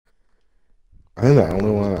I think the My only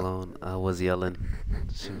mind was one. blown. I was yelling.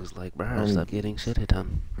 She was like, "Bro, stop getting shit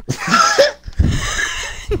done."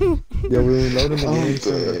 Yeah, when we load in the I'm game,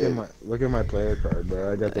 son, dead. look at my player card,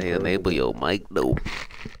 bro. I got the Hey, pro. enable your mic though.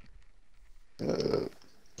 Uh,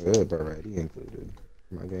 Good already included.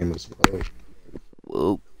 My game is slow.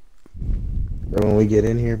 Whoa. Bro, when we get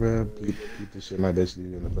in here, bro, peep the shit my bitch do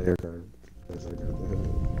in the player card. Because I got the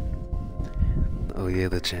Oh yeah,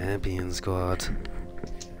 the champion squad.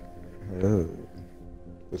 oh,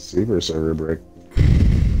 the super server brick.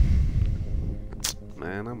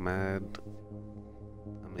 Man, I'm mad.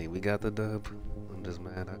 I mean, we got the dub. I'm just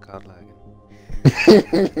mad I caught lagging.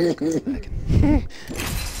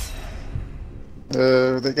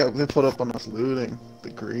 they put up on us looting. The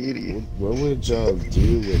greedy. What would y'all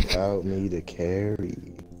do without me to carry?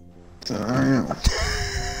 Damn.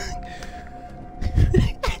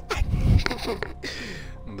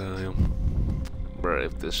 Damn. Bro,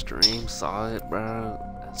 if the stream saw it, bro,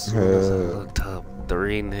 as soon as I looked up,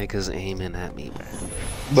 3 niggas aiming at me, bro.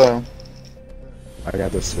 Bro. I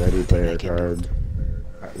got the sweaty player card.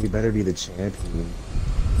 We better be the champion,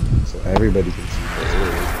 so everybody can see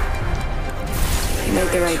You made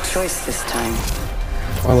the right choice this time.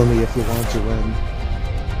 Follow me if you want to win.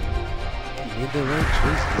 You made the right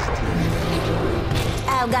choice this time.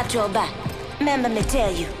 I've got your back. Remember me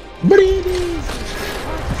tell you.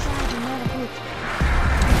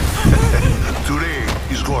 Today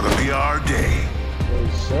is gonna be our day. Hey,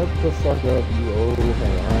 shut the fuck up, you old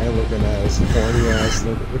Hawaiian looking ass, horny ass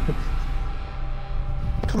nigga.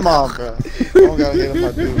 Come on, bro. I don't gotta hit him,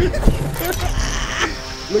 my dude.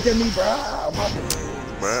 Look at me, bro.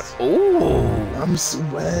 Bruh. Ooh. I'm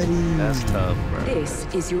sweaty. That's tough, bro. This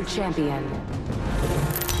is your champion.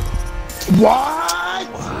 What?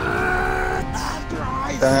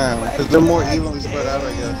 Damn, because they're more evenly spread out,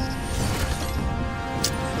 I guess.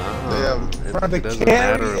 Bro, It doesn't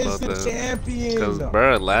matter about the the champion. Because,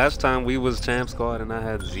 bro, last time we was champ squad and I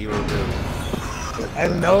had 0 kills.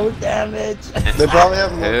 And no damage. They probably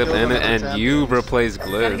have more kills than other And you champions. replaced Got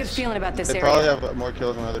a good Glitch. feeling about this They area. probably have more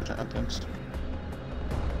kills than other champions.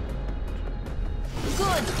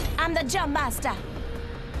 Good. I'm the jump master.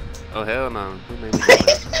 Oh, hell no. Who made me do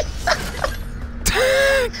that?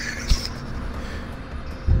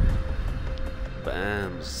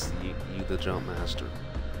 Bams, you the jump master.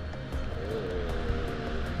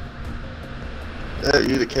 Yeah,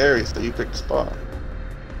 you the carry, so you pick the spot.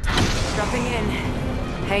 Dropping in.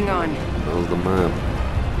 Hang on. That was the map.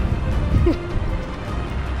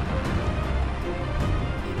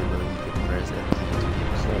 Even though you can press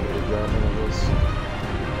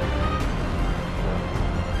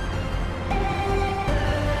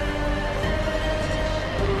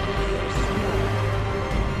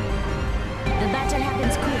The battle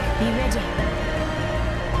happens quick. Be ready.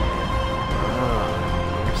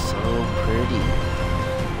 Ah, you're so pretty.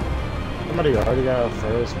 Somebody already got a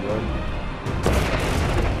first blood.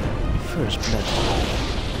 First blood.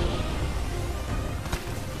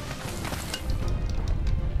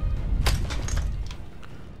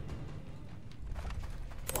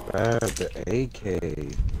 The AK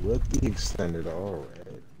with the extended all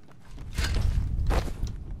right.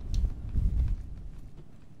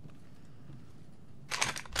 I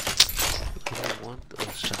want the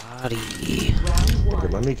shotty. Okay,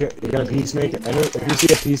 let me get. You got a peacemaker. If you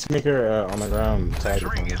see a peacemaker on the ground, tag it.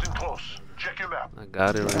 Ring isn't close. Check your map. I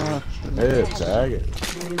got it right. Hey, tag it.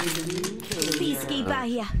 Peacekeeper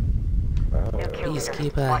here.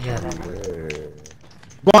 Peacekeeper here.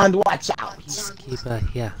 Bond, watch out. Peacekeeper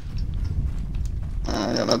here.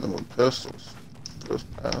 I got nothing but pistols. Just,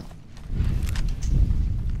 Yeah,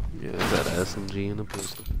 I got an SMG and a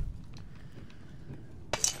pistol.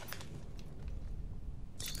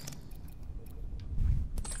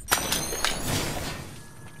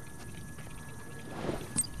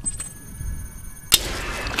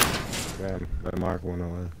 Damn, that Mark went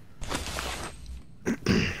away.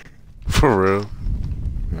 For real?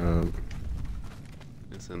 No.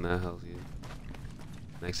 It's in that house, yeah.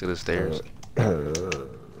 Next to the stairs. Thank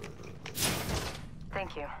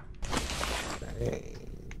you.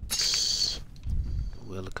 Thanks.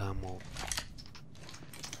 Welcome.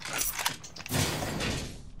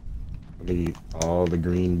 I need all the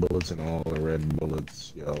green bullets and all the red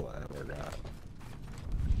bullets y'all ever got.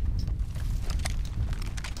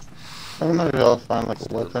 I don't know if y'all find like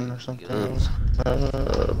a weapon or something. What's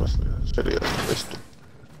the video? Pistol.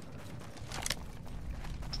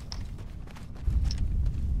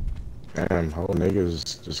 Damn, whole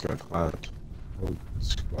niggas just got clapped. Whole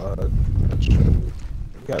squad. That's true. You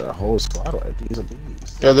got a whole squad like these are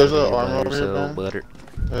these. Yeah, there's an armor over here, man. Butter.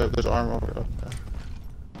 There's armor over there.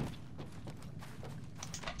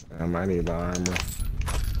 I need the armor.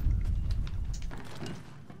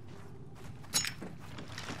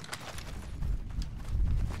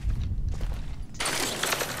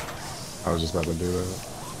 I was just about to do that.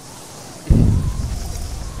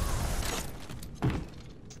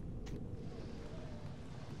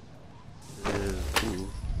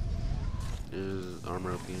 There's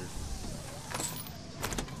armor up here.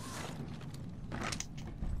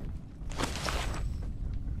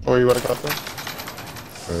 Oh, you wanna got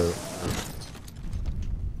there?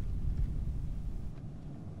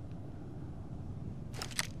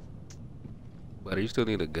 But you still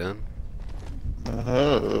need a gun?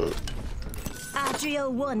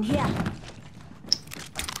 Adrio 1 here.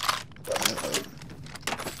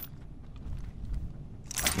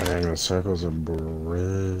 Man, the circles of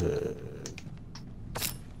bread.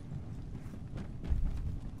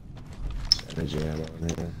 Energy ammo in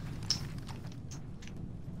here.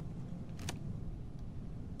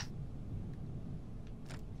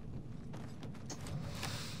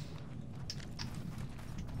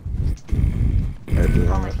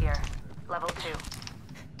 Only here. Level 2.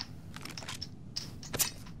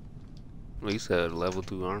 Well, you said level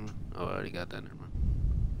 2 armor? Oh, I already got that. Never mind.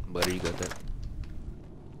 Buddy, you got that?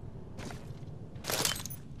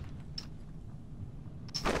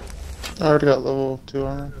 I already got level 2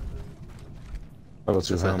 armor. Level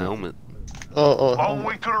 2 It's a helmet. helmet. Oh, All the helmet.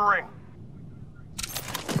 way to the ring.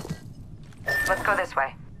 Let's go this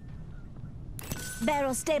way.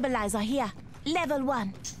 Barrel stabilizer here. Level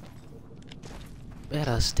 1.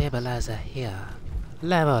 Better stabilizer here.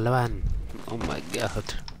 Level 1. Oh my god.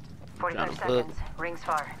 45 seconds. Ring's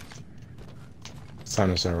far. It's time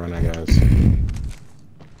to start running, guys.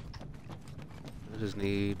 I just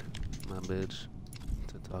need my bitch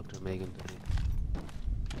to talk to Megan today.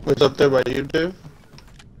 What's up there by you, Dave?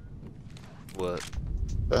 What?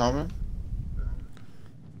 The helmet?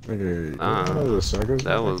 Nigga, Nah, you know the circles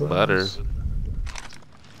that was necklace? butter.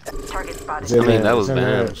 Target spotted. It's in I mean, there, that it's was in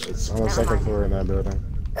there. Bamz. It's on the second floor in that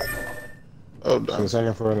building. Oh, It's on damn. the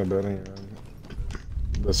second floor in the building.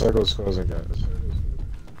 The circle's closing, guys.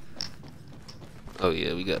 Oh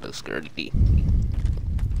yeah, we got a skirty.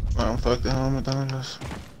 Oh, fuck the helmet, then I guess.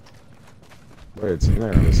 Wait, it's in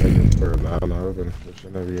there on the second floor. I don't know, open. It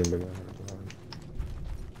should never even been there.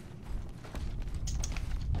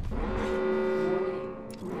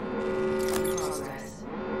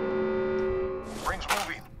 Ring's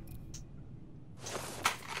moving.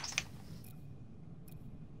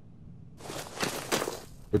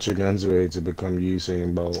 Put your guns away to become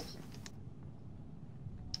Usain Bolt.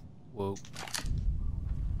 Whoa.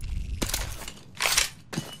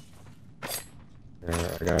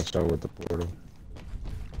 Yeah, I got y'all with the portal.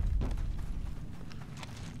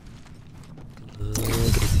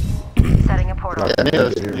 Setting a portal. Yeah, I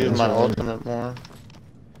need to use my ultimate more.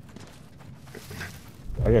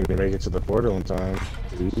 I didn't make it to the portal in time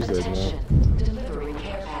to use it, man. Delivering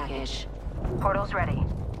care package. Portal's ready.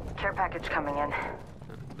 Care package coming in.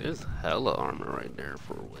 There's hella armor right there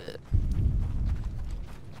for wet.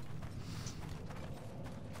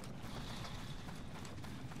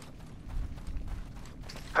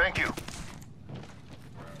 Thank you.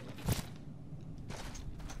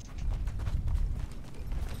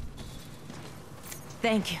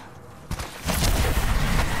 Thank you.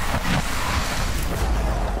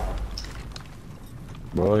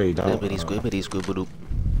 Boy, don't. Squibbity squibbity squibbidoop.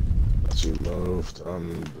 You moved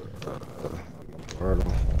on the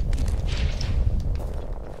portal.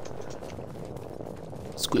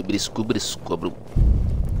 Squibbity squibbity squibbidoop.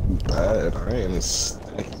 Bad, I am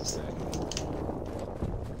stacking.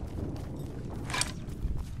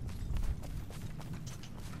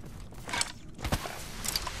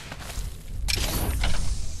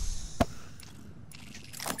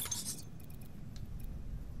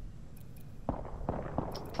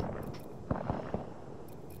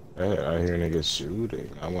 Hey, I hear niggas shooting.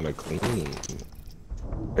 I want to clean.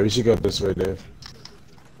 Maybe we should go this way, Dave.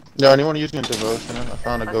 Yeah, anyone using a devotion? I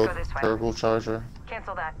found a Let's go gold this way. purple charger.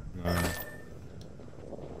 Cancel that. Nah.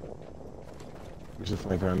 We should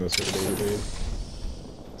flank around this way, Dave.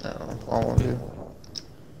 Yeah, follow you.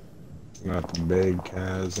 Not the big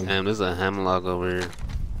chasm. Damn, there's a hemlock over here.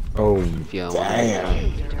 Oh, Yeah,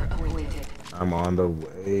 damn. Leader appointed. I'm on the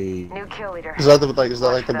way. New kill leader. Is that the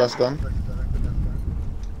the best gun?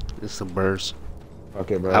 It's a burst.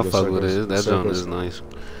 Okay, bro. I the fuck with circles- it. That jump circles- is nice.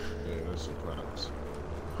 Yeah, that's some props.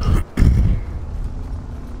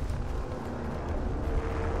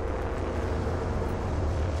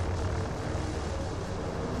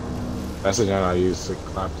 That's the gun I used to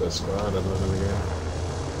clap the squad up in the game.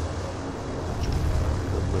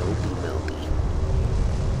 Milky, milky.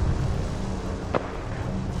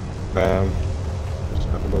 Bam. Just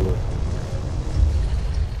have a bullet.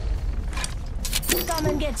 Come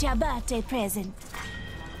and get your birthday present.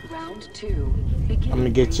 Round 2. I'm gonna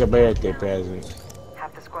get your birthday present.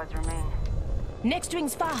 Half the squads remain. Next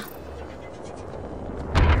ring's far.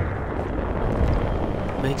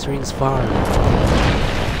 Makes rings far.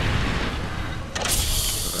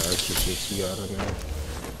 Extra shit you got in there.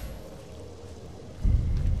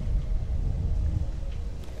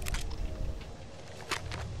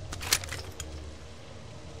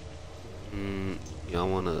 Y'all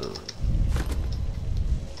wanna...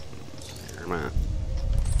 Never mind.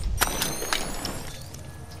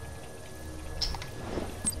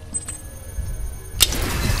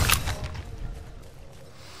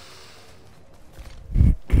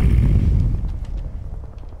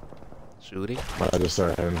 Shooting? I just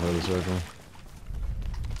started heading for the circle.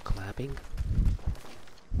 Clapping?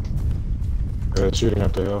 Shooting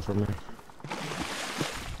up the hill from me.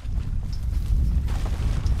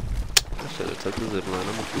 I should've took the zip line. I'm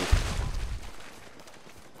gonna keep.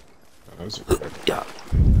 That's good. Yeah.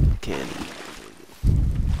 Candy.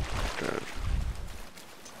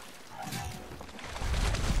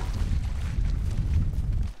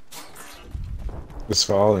 This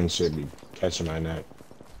falling should be catching my neck.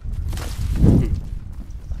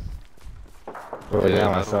 Oh, Yeah, damn,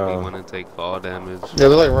 I I don't fell. really want to take fall damage. Yeah, they're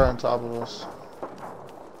like right on top of us.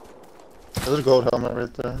 There's a gold helmet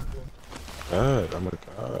right there. God, oh my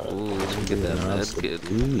god. Ooh, let's get that med kit.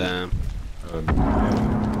 Damn. God.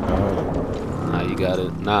 Nah, you got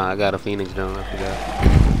it. Nah, I got a Phoenix drone. I forgot.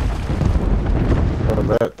 Oh,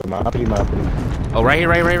 that, the moppity. Oh, right here,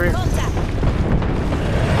 right here. Contact.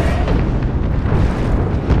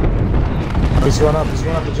 He's going up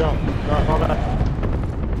the jump. No, fall back.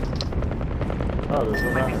 Oh, there's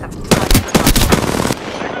no back.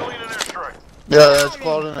 Signaling an airstrike. Yeah, it's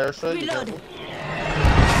called an airstrike. be Reloading.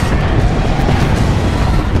 careful.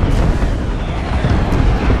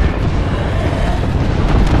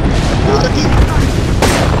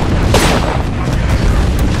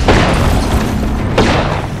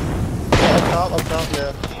 Up top,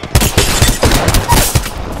 yeah.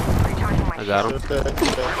 Recharging my I got him. Right there, right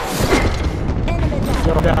there. Enemy down.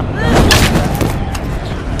 Go down.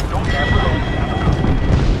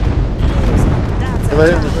 That's Hey, a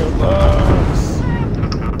right trap. here.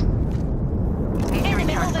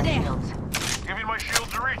 Enemy over there. shields. Giving my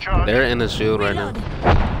shields a recharge. They're in the shield right now. Reloading.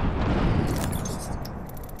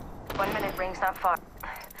 1 minute, ring's not far.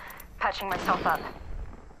 Patching myself up.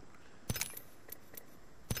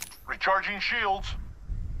 Recharging shields.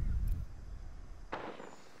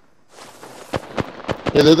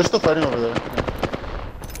 Yeah, they're still fighting over there.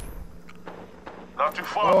 Not too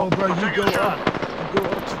far. Oh, bro, you Take go a shot. up. You go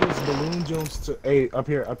up to those balloon jumps to. Hey, up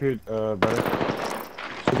here, brother.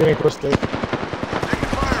 You're getting pushed there. Taking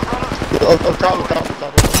fire, brother. Up top.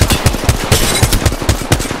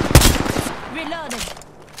 Reloading.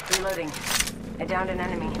 Reloading. I downed an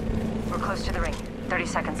enemy. We're close to the ring. 30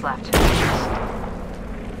 seconds left.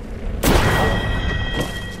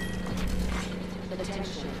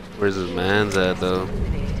 Where's his man's at though?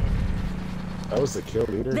 That was the kill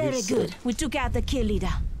leader. Very He's good. sick. We took out the kill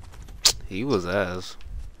leader. He was ass.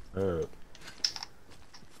 10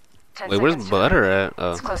 Wait, where's seconds to Butter ring. at?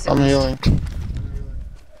 Oh, It's close I'm to healing.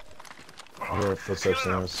 I hear footsteps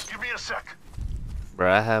in us. Give me a sec.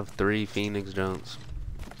 bro, I have 3 Phoenix drones.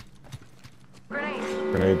 Grenade.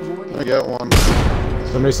 Grenade. I got one.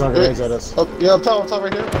 Somebody's throwing grenades at us. Up, yeah, up top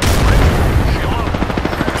right here.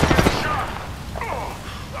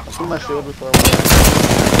 I threw my shield before I went.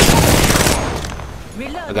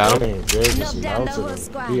 Reloading. I got him. Dang, Jay just Knock down the melted whole him.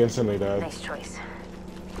 squad. He instantly died. Nice choice.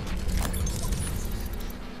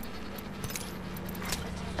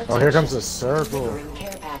 Oh, here comes the circle.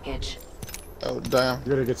 Care package. Oh, damn. You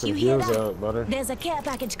gotta get some You hear heals that? out, butter. There's a care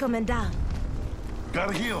package coming down.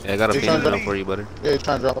 Gotta heal. Yeah, I got a Hey, Phoenix Sean, drone for you, Butter. Yeah, he's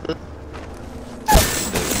trying to drop it.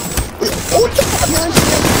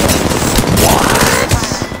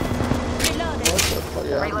 Reloading. Oh,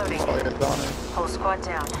 yeah. Reloading. Oh, yeah, down there. Whole squad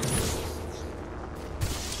down.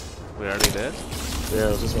 We already dead? Yeah,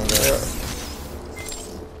 it was just one guy. Yeah.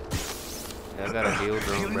 Yeah, I got a heal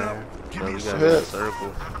drone, bro. So we got Yeah. a circle.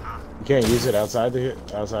 You can't use it outside the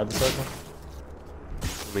circle.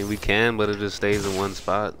 I mean, we can, but it just stays in one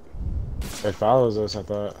spot. It follows us, I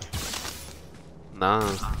thought. Nah.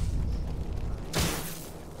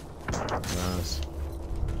 Nice.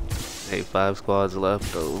 Hey, 5 squads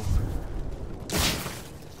left though.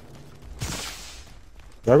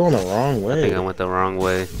 They're going the wrong I way. think I went the wrong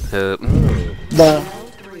way. Hup. Damn. I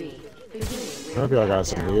hope y'all got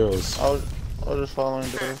some heals. I was just following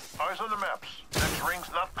Dave. Eyes on the maps. Next ring's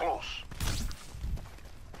not close.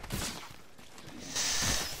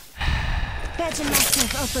 Patching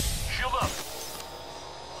myself up. Shield up.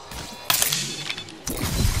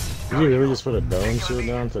 Did you really just put a dome shield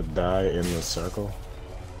down to die in the circle?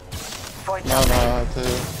 Void No, no, I have to.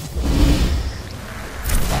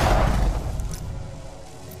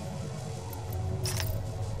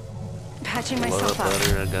 patching Blow myself up up.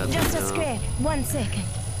 better, I got Just a this scrape. 1 second.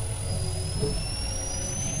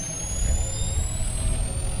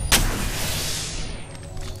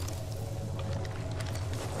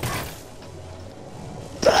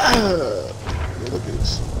 Look at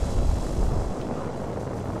this.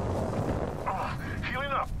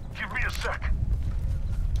 Healing up. Give me a sec.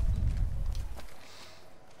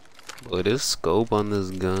 Boy, this scope on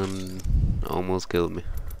this gun almost killed me.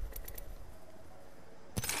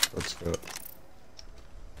 Let's go.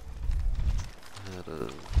 I had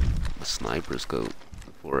a sniper scope,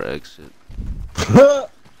 4X shit.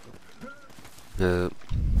 Yep.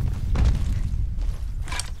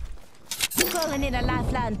 Calling in a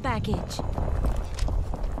lifeline package.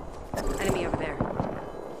 Enemy over there.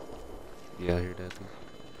 Yeah, I hear that too.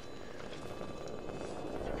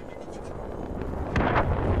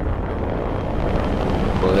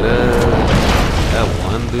 But that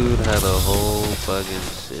one dude had a whole fucking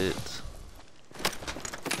shit.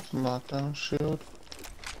 Knockdown shield.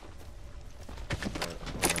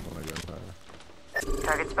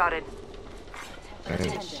 Target spotted.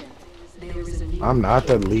 I'm not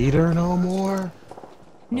the leader no more.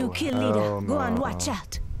 New Oh, kill hell leader. Go on, no. watch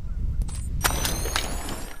out.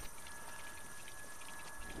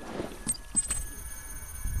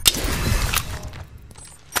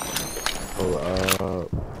 Hold up.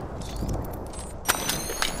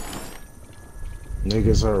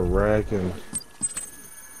 Niggas are wrecking.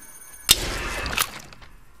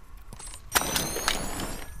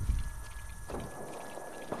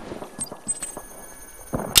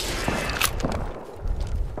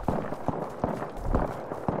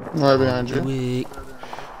 Right behind you. Weak.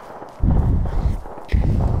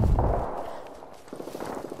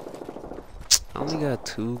 I only got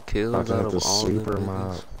 2 kills Fucking out at of the all super them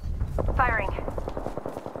mob. niggas. Firing.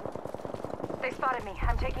 They spotted me.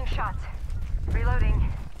 I'm taking shots.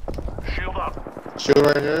 Reloading. Shield up. Shield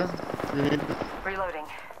right here. You need. Reloading.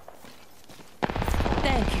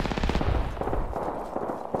 Thank you.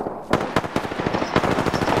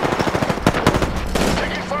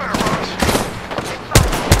 Taking fire, Ross.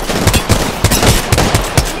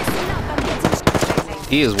 Listen up, I'm getting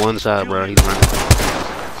He is one shot, bro. He's running.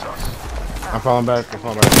 I'm falling back. I'm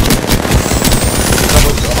falling back.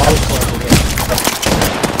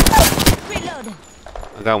 reloading.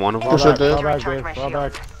 I got one of Fall them. Push it back, there. fall back, Dave. Fall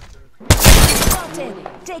back. Spotted.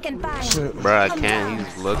 Taking fire. Shit. Bro, I Come can't. down.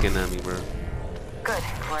 He's looking at me, bro. Good.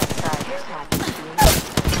 We're inside.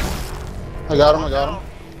 I got him. I got him.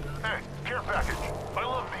 Hey, care package. I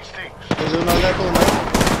love these things. Is there another guy pulling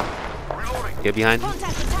out? Reloading. Get behind you.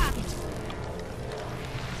 Contact the target.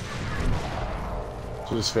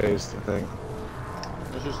 Just phased, I think.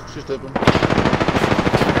 She's dipping.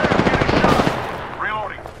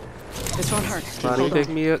 Reloading. This won't hurt. Somebody pick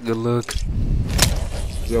me up. Good luck.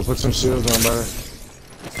 Yo, put some shields on, brother.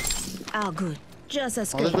 Oh, good. Just a Oh,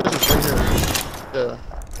 this scrape. bitch is right here.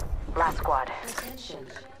 Last squad.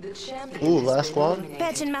 Yeah. Ooh, last squad.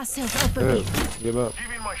 Patching myself up a Good. bit. Give up.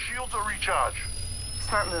 Giving my shields a recharge.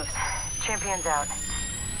 Smart moves. Champions out.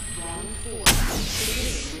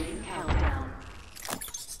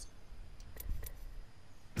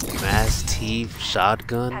 Mass teeth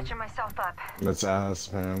shotgun. Patching myself up. That's ass,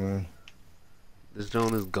 family. This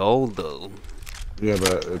drone is gold though. Yeah,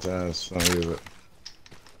 but it's ass. Don't use it.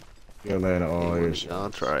 You're laying all your shit. I'll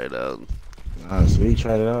try it out. Ah, so you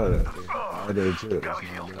tried it out. I did too. Gotta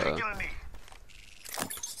heal. Taking a knee.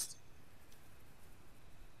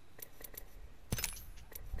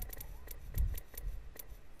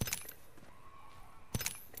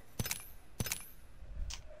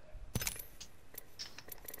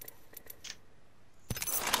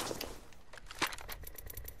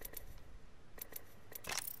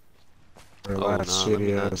 Oh no, let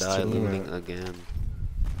me not die looting again.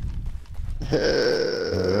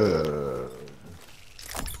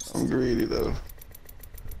 I'm greedy though.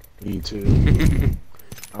 Me too.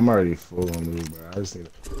 I'm already full on loot, bro. I just need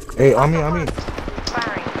to... Hey, on me, on me.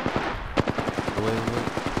 Firing. Wait.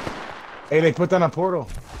 Hey, they put down a portal.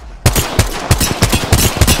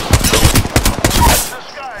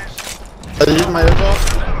 Disguise. I used my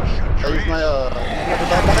airsoft. I used my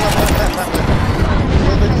back.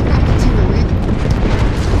 It's even weak.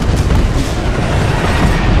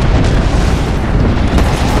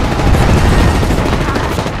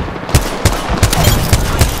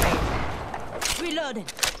 Reloading.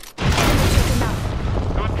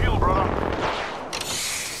 Good kill, brother.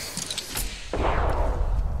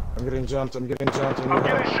 I'm getting jumped. I'm getting jumped. I'm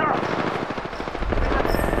getting shot.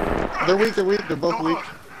 They're weak. They're weak. They're both No weak. good.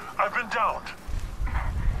 I've been downed.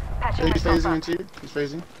 Patching He's myself phasing up. into you. He's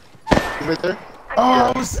phasing. He's right there.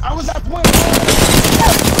 Oh, I was at point.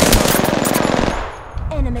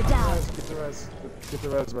 Enemy down. Get the res. Get the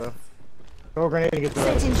res, bro. Throw a grenade and get the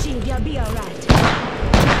res. Setting shield, you'll be alright.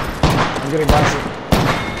 I'm getting blasted.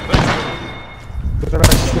 Get the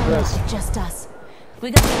res. Get the res. Just us.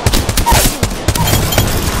 We got the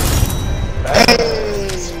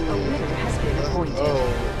Oh.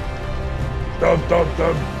 Dub, dub,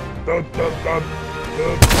 dub. Dub, dub, dub.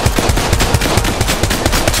 Dub.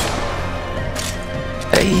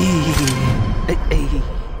 Hey.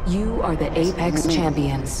 You are the Apex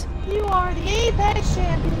champions. You are the Apex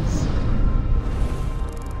champions.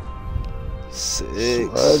 6.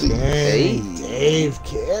 Buddy. Hey. Dave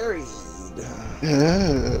carried.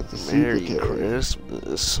 Yeah. The Merry super carry.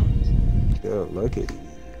 Christmas. Yo, look at you.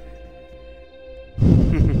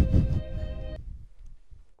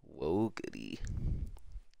 Whoa, goody.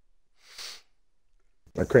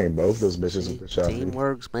 I cranked both those bitches in the shot.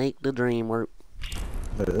 Teamworks make the dream work.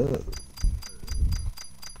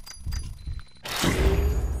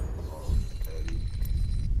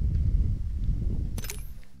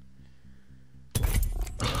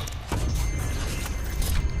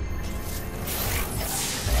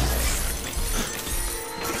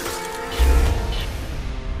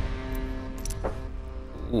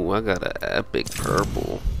 Ooh, I got an epic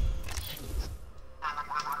purple.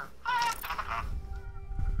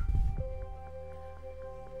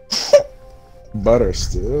 Butter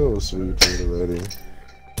still sweet food already.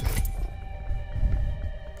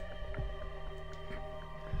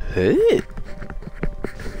 Hey.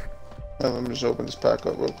 Let me just open this pack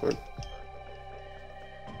up real quick.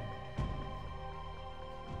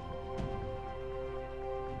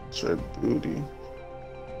 Straight booty.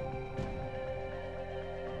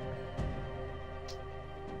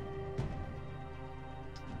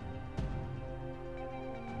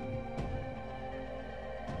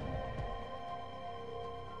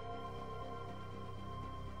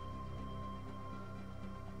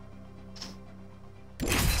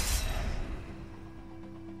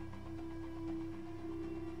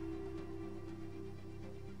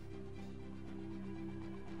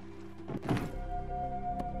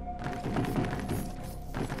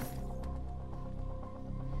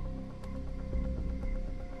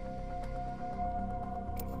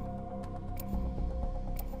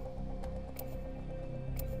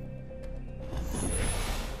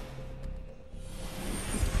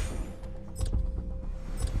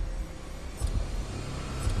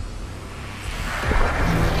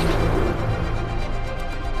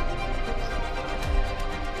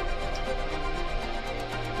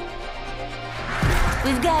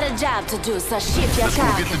 We've got a job to do, so shift your Let's go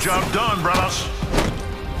get the targets. job done, brothers.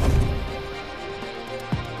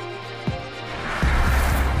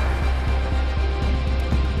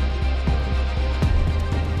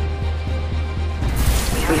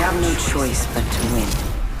 We have no choice but to win.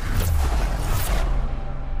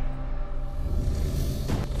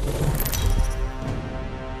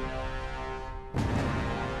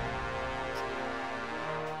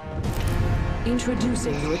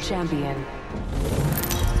 Introducing your champion.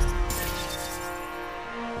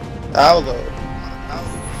 Aldo.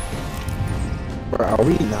 Bro, are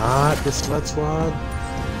we not the slut squad?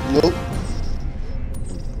 Nope.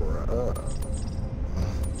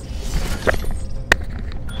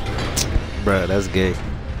 Bruh, that's gay.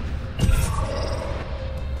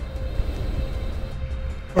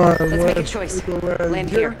 Alright, Let's make a choice. Land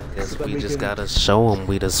here. Guess we just gotta show them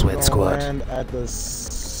we the sweat squad. Land at the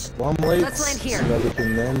slum lakes. Let's land here. So that we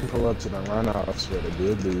can then pull up to the runoffs where the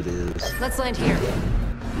good loot is. Let's land here.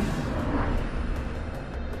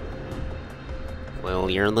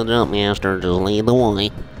 Well, you're the jump master, just lead the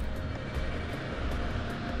way.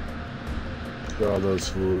 For all those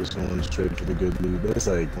fools going straight to the good loot. That's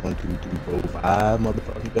like 1, 2, 3, 4, 5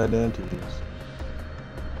 motherfucking goddamn teams.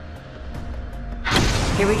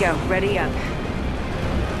 Here we go. Ready up.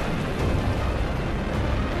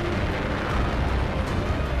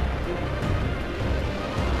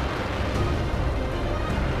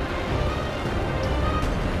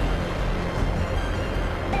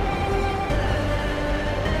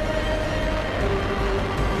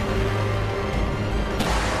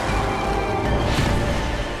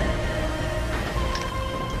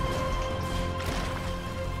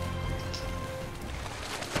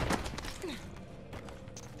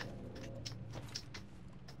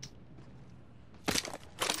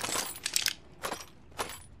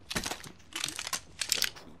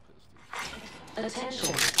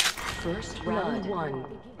 Attention. First round one.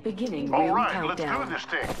 Beginning All ring right, let's countdown. do this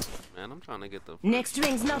thing. Man, I'm trying to get the. Next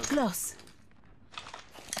ring's not close.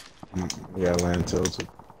 Yeah, land tilted.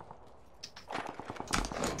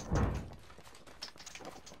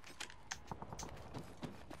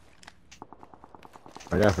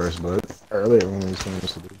 I got first blood earlier when we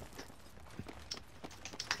finished the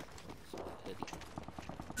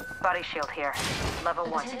Body shield here. Level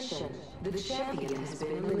 1. Attention, the champion has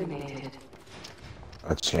been eliminated.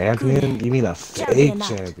 A champion? You mean a fake Champion out.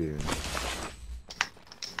 champion?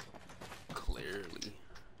 Clearly.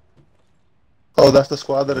 Oh, that's the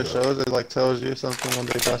squad that it shows. It like tells you something when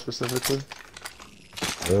they die specifically.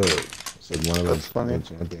 Good. So one of That's the funny.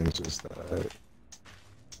 champions just died.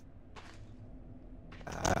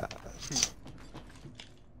 Ah.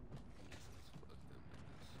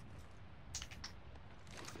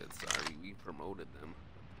 Said sorry, we promoted them.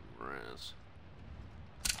 Raz.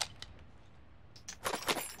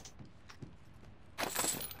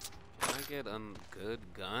 Can I get a good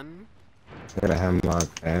gun? I got a hemlock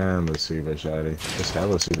and a super shotty. Just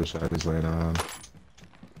have a super shotties laying on.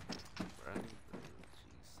 Right?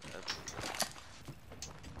 G7.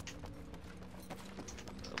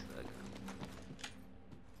 Love that gun.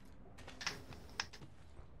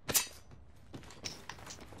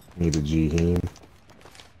 Need a G-Heem.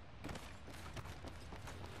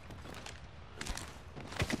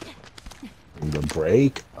 Need to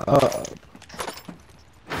break up.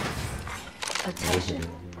 Attention,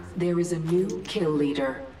 there is a new kill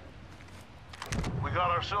leader. We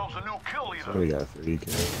got ourselves a new kill leader. We got 3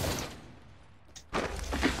 kills.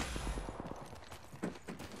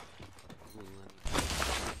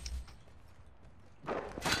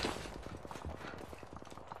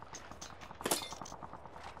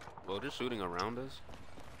 Well, they're shooting around us.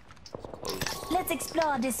 It's close. Let's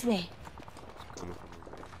explore this way. It's coming from the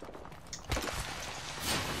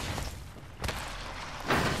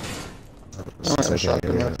rear. I don't have a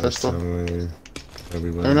shotgun or a pistol. Let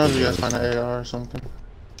me know if you guys find an AR or something.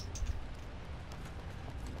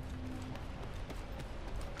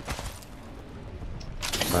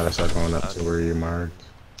 Might have start going up to where you marked.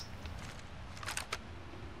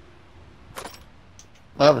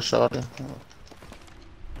 I have a shotgun.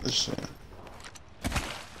 Let's see.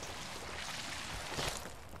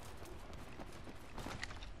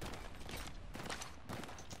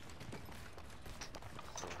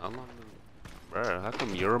 How long bruh, how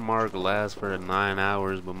come your mark lasts for 9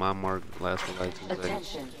 hours, but my mark lasts for like 2 seconds?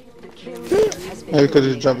 Attention, the kill leader has been Maybe because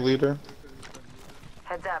you eliminated. jump leader.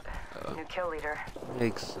 Heads up. New kill leader.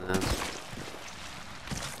 Makes sense.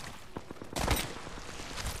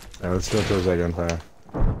 Alright, let's go towards that gunfire.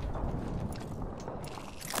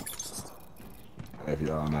 If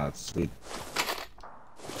y'all not sweet.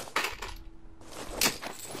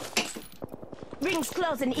 Rings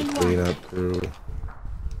closing in Clean one. up crew.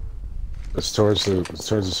 It's towards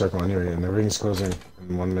the circle anyway, and the ring's closing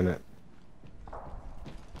in 1 minute.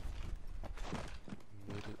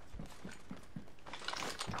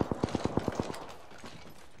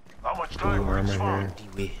 How much Blue time we're armor spawn?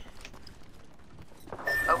 here.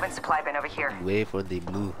 Open supply bin over here. Wait for the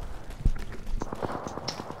blue.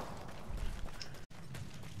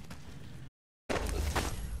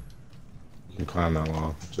 You can climb that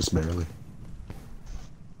wall, just barely.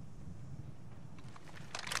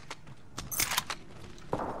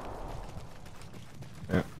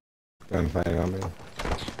 Yeah, gunfighting on me.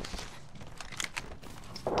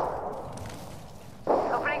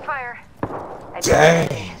 Opening fire.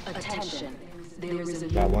 Dang! Attention, there is a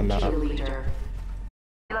Got one new down. kill leader.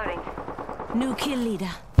 Reloading. New kill leader.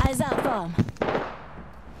 Eyes out for him.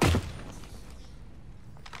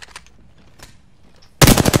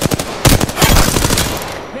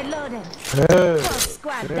 Reloading. First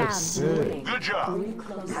squad down. Sick. Good job. Ring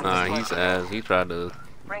closing. Nah, he's ass. He tried to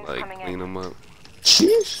Rings like coming in. clean him up.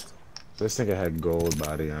 Jeez. This nigga had gold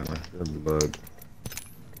body armor. Good look.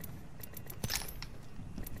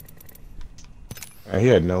 He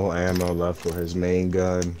had no ammo left for his main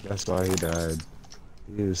gun. That's why he died.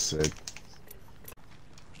 He was sick.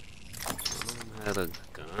 Had a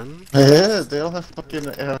gun? Yeah, they all have fucking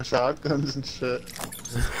shotguns and shit.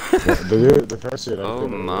 The first year, Oh,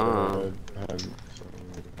 nah.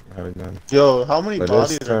 had a gun. Yo, how many But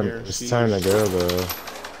bodies it's are time, here? it's time to go though.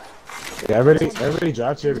 Yeah, everybody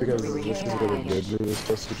dropped here because this is really good. We were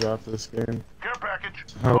supposed to drop this game. Care package.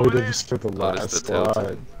 Oh, we Moving did in. this for the Oh, this last the Delta.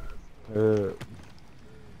 squad.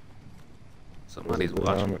 Somebody's the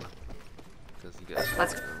watching. helmet. Because you guys.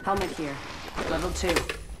 Let's helmet here. Level 2. Yeah,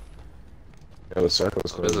 the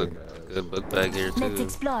circle's There's a closing, guys. good book bag here Let's too.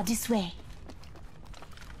 explore this way.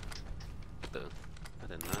 I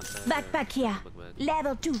did not say Backpack here. book bag.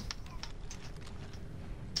 Level 2.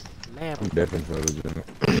 Slap. I'm dipping for the gym.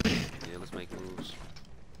 Yeah, let's make moves.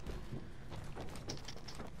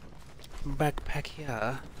 Backpack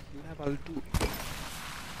here. Level 2.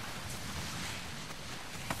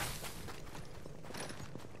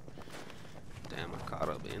 Damn, I caught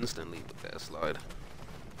up instantly with that slide.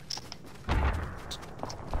 Yeah,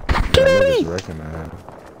 niggas recognize.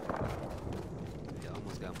 Yeah, I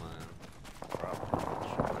almost got my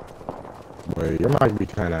Wait, your mic be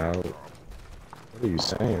kinda out. What are you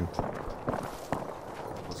saying?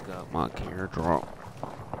 almost got my gear drop.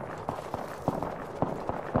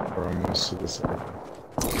 Bro, I'm gonna see this second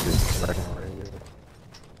right here.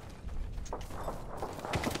 I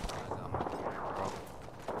got my gear drop.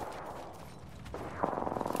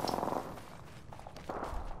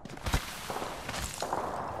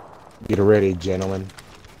 Get ready, gentlemen.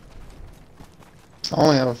 I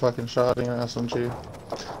only have a fucking shotgun and SMG.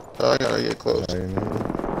 So I gotta get close.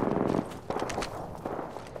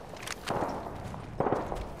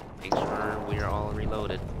 Make sure we're all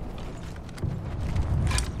reloaded.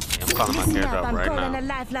 Yeah, I'm calling my gear Listen up, drop I'm right calling a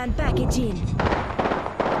now. lifeline package in.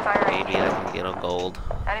 Firing. Maybe I can get a gold.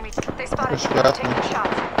 Enemy. They spotted Push you. back. Taking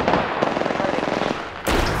shots.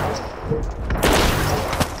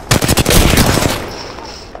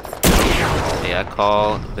 Yeah, I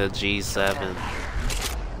call the G7.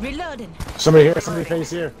 Reloading. Somebody here, somebody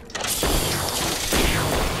face here.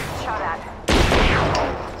 Shot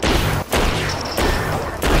at.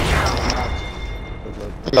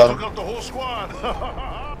 Got Took him. out the whole squad.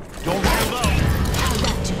 Don't give up. I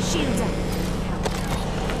got you. Shields up.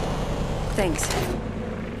 Thanks.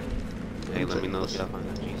 Hey, let me know if y'all find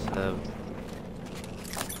the G7.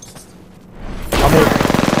 On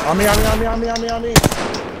me.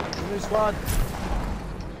 New squad.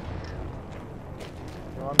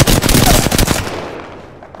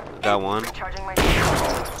 Got one. Recharging my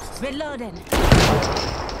shield. Reloading.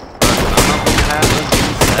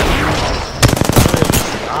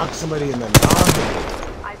 Knock somebody in the noggin.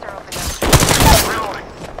 Eyes are open.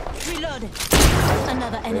 Reloading.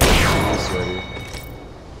 Another enemy. I'm sweaty.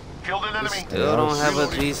 Killed an enemy. Still don't have a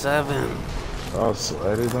G7. Oh,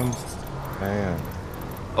 sweaty them? Man.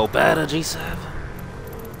 Oh, bad a G7.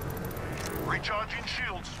 Recharging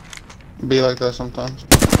shields. Be like that sometimes.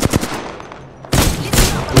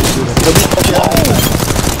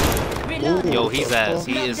 Reloading. Yo, he's ass.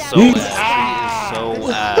 He is so He's ass. He is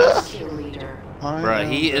so ass. Kill leader. Bruh,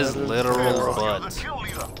 he is literal You're the butt. kill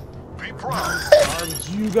leader. Be proud.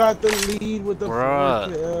 You got the lead with the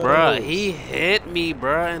Bruh, he hit me,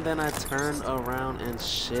 bruh, and then I turned around and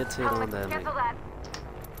shitted on that Cancel nigga. that.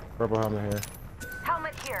 Purple helmet here.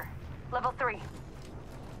 Helmet here. Level 3.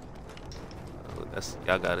 Oh, that's,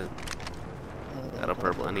 y'all got it. Got a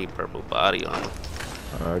purple. I need purple body armor.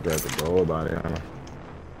 I got the gold body armor.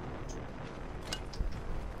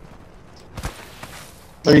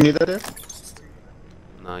 Oh, you need that there?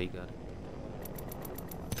 No, you got it.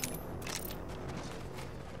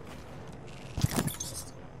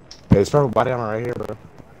 Hey, there's purple body armor right here, bro.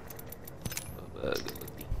 Good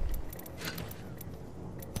with me.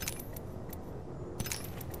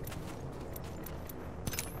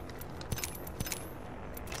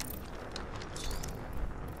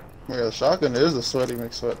 Yeah, the shotgun is the sweaty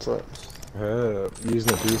mix sweat. Using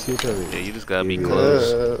the PC to Yeah, you just gotta be Yeah.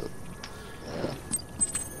 close. Yeah.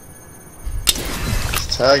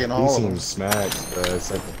 It's tagging He all of them. seems smacked, but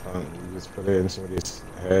it's like a pump. You just put it in somebody's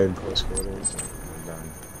head, close quarters, and done.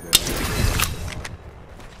 Yeah.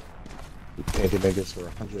 You can't get niggas for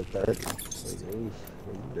 130. Like, oof,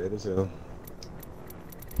 you dead as hell.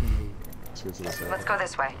 Let's get to the Let's side. go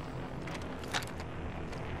this way.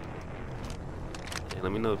 Yeah,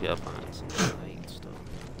 let me know if y'all find some light stuff.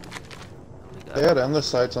 Only got- They had endless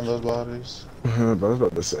sights on those bodies. But I was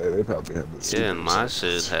about to say, they probably have the Yeah, and my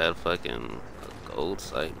secret shit had fucking a gold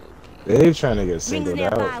sight. They're trying to get Rings singled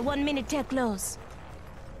nearby. out. 1 minute till close.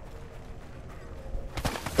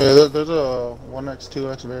 Yeah, there's a 1x,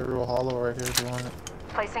 2x variable hollow right here if you want it.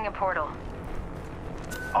 Placing a portal.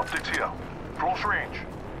 Optics here. Close range.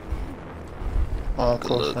 Close Good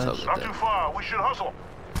luck range. with Not that. too far. We should hustle.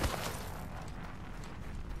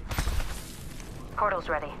 Portal's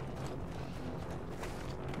ready.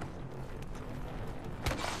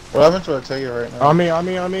 What happened to I tell you right now? On me.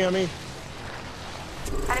 Enemy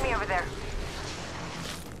over there.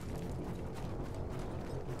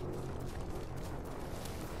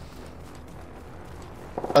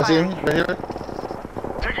 I see him right here.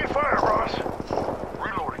 Taking fire, Ross.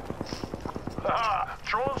 Reloading. Ah,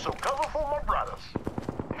 throwing some cover for my brothers.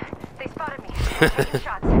 They spotted me. Taking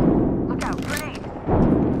shots. Look out. Grenade.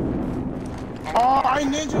 Oh, I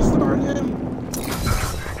ninja started him!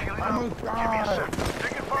 Healing Oh my up. Give me a god! sec.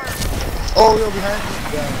 Taking fire. Oh, yo, behind you.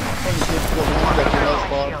 Yeah. That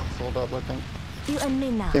spot. Sold up, I think. You and me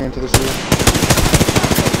now. Came into the city.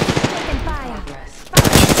 Taking fire.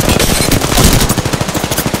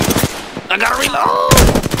 I gotta reload!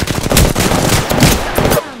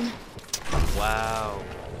 Down. Wow.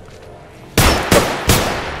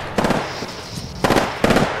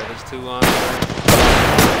 Alright, there's 2 on there.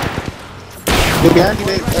 You're behind you,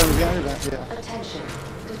 Dave. Behind you, yeah. Attention.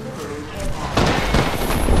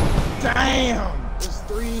 Damn! There's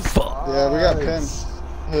 3 spots. Yeah, we got pins.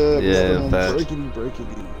 Yeah, fast.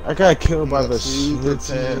 Breakity. I got killed by the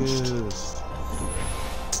shittiest.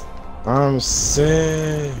 I'm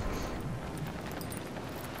sick.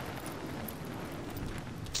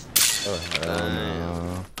 Oh, hell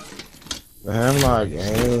no. The hemlock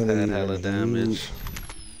ain't Had hella damage.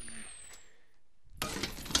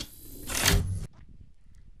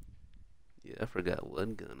 Yeah, I forgot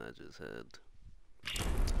what gun I just had.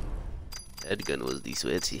 That gun was the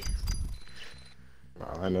sweaty.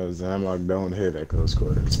 All I know is the hemlock don't hit at close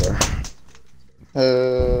quarters, sir.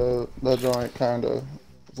 That joint kinda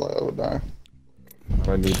was like, I would die.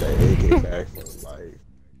 I need that AK back for life.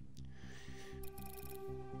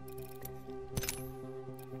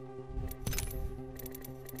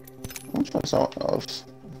 I'm trying something else,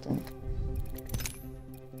 I think.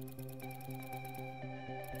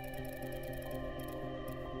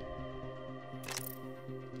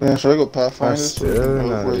 Yeah, should I go Pathfinder? So we can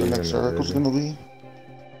know where the next circle's gonna be?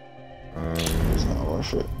 It's not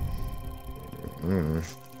worth it.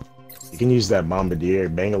 You can use that Bombardier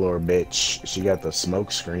Bangalore bitch. She got the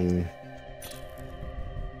smoke screen.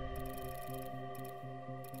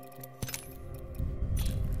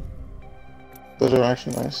 Those are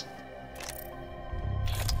actually nice.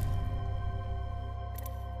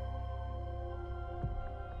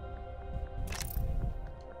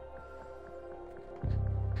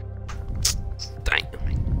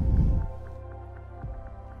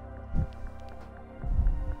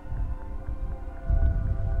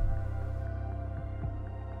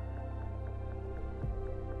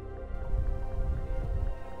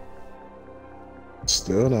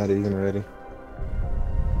 Still not even ready.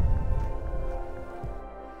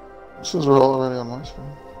 This is already on my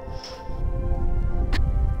screen.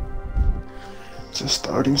 It's a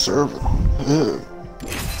starting server. Ew.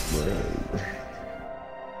 Right.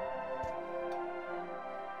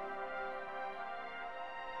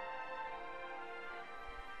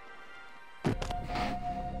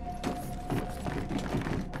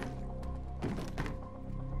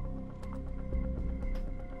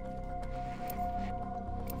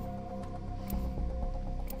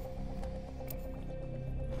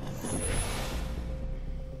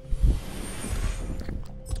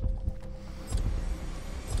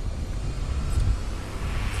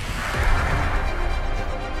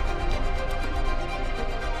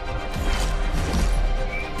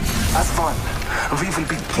 As one, we will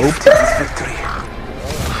be gifted this victory.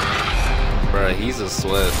 Bruh, he's a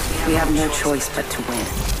sweat. We have no choice but to win.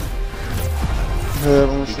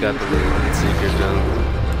 He got the lead seeker done.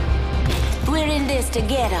 We're in this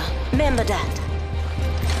together. Remember that.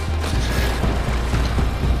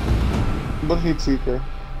 What heat seeker?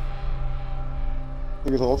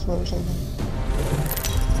 Like his ultimate or something?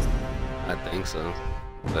 I think so.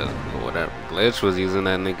 But whatever. Glitch was using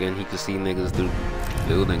that nigga and he could see niggas through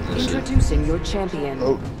buildings and shit. Introducing your champion.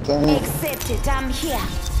 Oh, damn. Accept it. I'm here.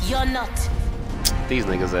 You're not. These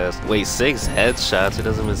niggas ass. Wait, 6 headshots? It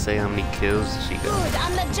doesn't even say how many kills she got. Good.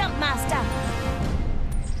 I'm the jump master.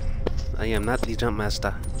 I am not the jump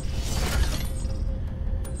master.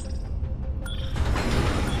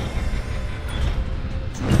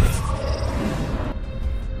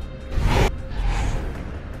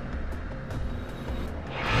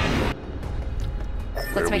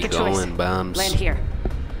 Let's make a choice. Bamz? Land here.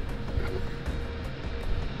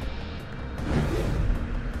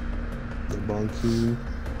 The bunkie.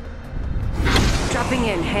 Dropping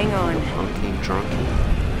in. Hang on. Drunky.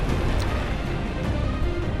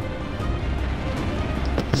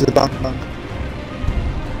 Is it bunk?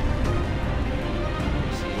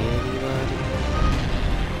 See anybody?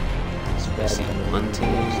 I see one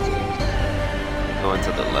team. Going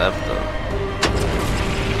to the left though.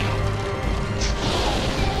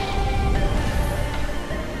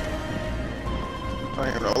 I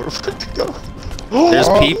don't even know where to go. There's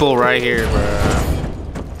people right here, bro.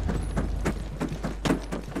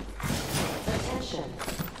 Attention.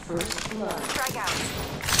 First blood. Strike out.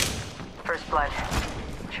 First blood.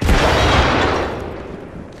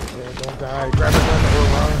 Yeah, don't die. Grab a gun or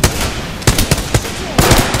run.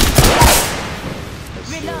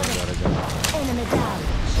 Reloading. Enemy down.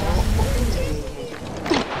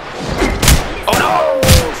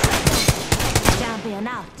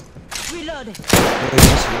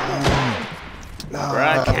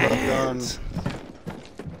 hands.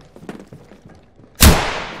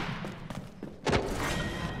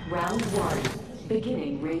 Round 1.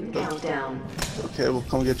 Beginning ring countdown. Okay, we'll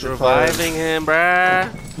come get your Reviving him,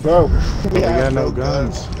 bruh. Bro, We got no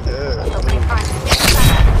guns. Yeah.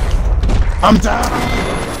 I'm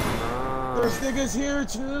down. There's niggas here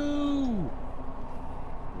too.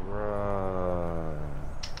 Bruh.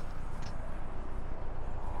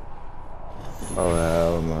 Oh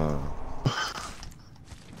hell no.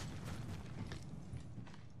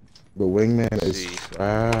 The wingman is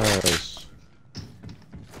trash.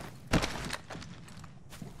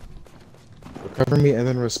 Recover me and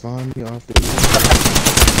then respawn me off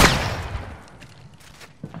the.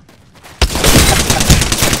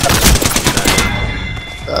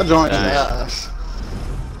 That joint is ass.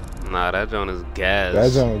 Nah, that joint is gas.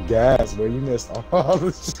 That joint gas, bro. You missed all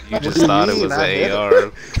the shit. You just thought it was an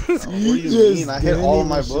AR. What do you mean? I hit all of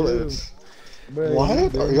my bullets.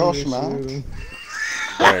 What? Are y'all smacked?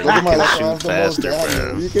 Bro, Look at my you can shoot shoot faster,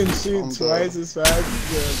 bro. You can shoot twice as fast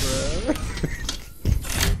as you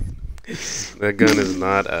can, That gun is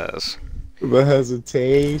not ass. bro. The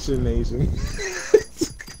hesitation nation.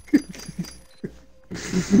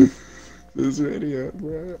 This radio,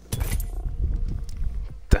 bro.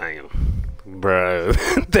 Damn. Bro,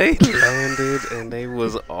 they landed and they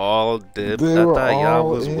was all dipped. They I were thought y'all all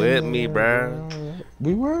was in with me, there, bro.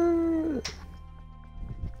 We were.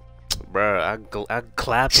 Bro, I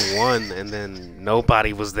clapped one and then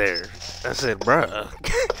nobody was there. I said, bro.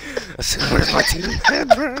 I said, where's my team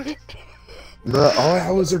at, bro? Bro, all I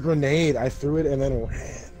had was a grenade. I threw it and then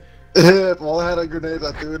ran. While I had a grenade,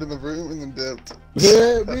 I threw it in the room and then dipped.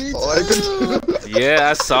 Yeah, me All I could do. Yeah,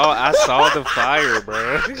 I saw the fire,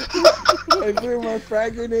 bro. I threw my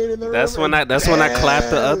frag grenade in the That's room. when I clapped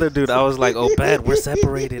the other dude. I was like, oh bad, we're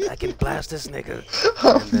separated. I can blast this nigga.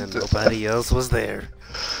 And then nobody else was there.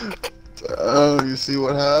 Oh, you see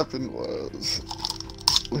what happened was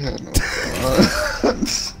we had no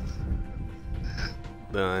guns.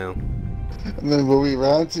 Damn. And then when we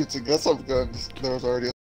ran to get some guns, there was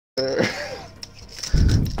already there.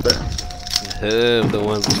 The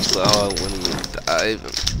ones we saw when we were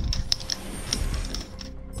diving.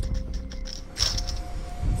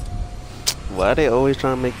 Why they always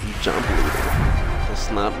trying to make you jump leader?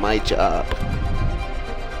 That's not my job.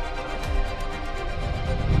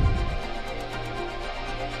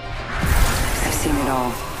 I've seen it all.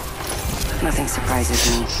 Nothing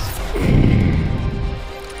surprises me.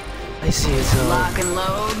 I see it all. Lock and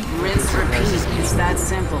load, rinse, repeat. It's that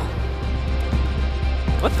simple.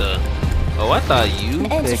 What the? Oh, I thought you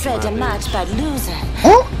Ain't picked afraid to my match bitch. but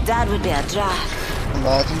losing. That would be a drag.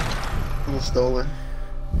 Imagine who stole it.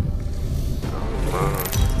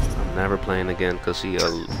 I'm never playing again because she a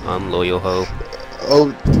unloyal hoe.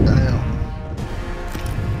 Oh damn!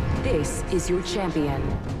 This is your champion.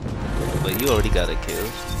 But you already got a kill.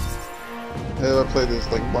 Yeah, I played this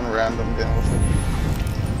like one random game with her.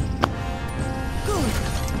 Good.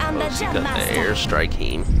 I'm the Oh, she jump got the master. airstrike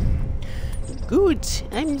team. Good.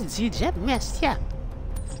 I'm the jet master.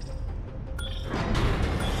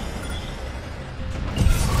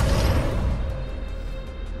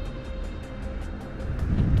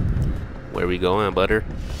 Where we going, butter?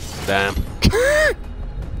 Bam.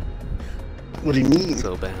 What do you mean?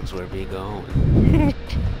 So Bam's where we going?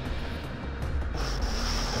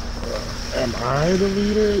 Am I the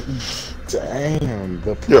leader? Damn,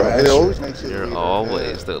 the Yeah, pressure. it always makes you. You're leader.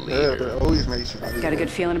 always the Yeah, leader. it always makes you. Leader. Got a good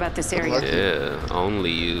feeling about this area. Lucky. Yeah,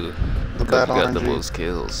 only you. The Because bad you got the RNG. most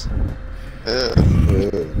kills. Yeah. Yeah,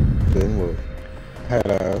 then what? Head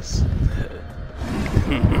ass.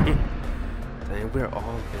 Dang, we're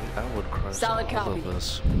all big. I would crush Solid all copy. of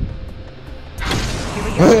us. Here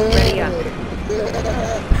we go. Ready up.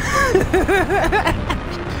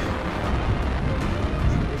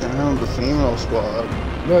 Damn, the female squad.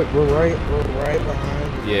 Look, we're right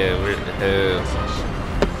behind. Yeah, we're hell.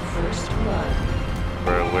 First blood.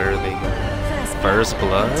 Bro, where are they going? First Dang,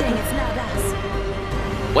 blood? it's not us.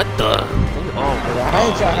 What the? They all I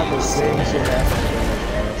ain't trying to have the same shit happen.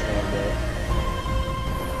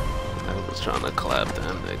 I was trying to clap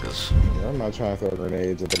them niggas. Yeah, I'm not trying to throw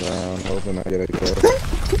grenades at the ground, hoping I get a kill.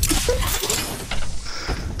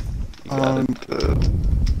 You got it. Good.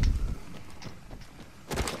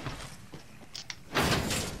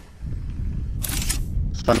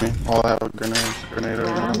 It's funny. All I have a grenade right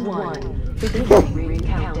Round now. 1. Beginning ring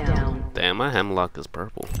countdown. Damn, my hemlock is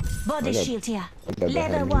purple. Body I got- shield here. I got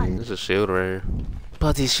Level behind one. me. There's a shield right here.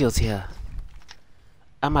 Body shield here.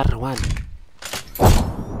 Amar1.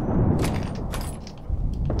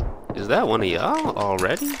 Is that one of y'all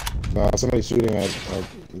already? Nah, somebody's shooting at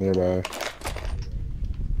like, nearby. I was trying to clap them niggas. Nah, somebody's shooting at like, nearby. Yeah, only you. Nearby. Cause you got the Nearby.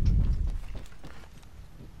 airstrike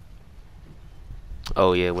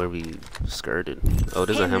Oh yeah, where we skirted. Oh,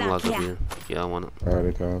 there's a hemlock up here. Yeah, I want it.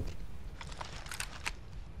 Alright, cop.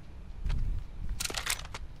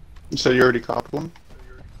 You said you already copped one?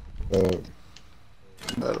 Uh,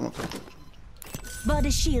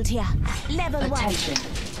 Body shield here. Level 1. Attention.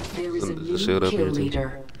 There is a The new shield up kill here, too.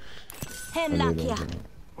 leader. Hemlock here.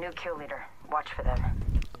 New kill leader. Watch for them.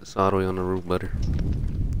 It's all the way on the roof, butter.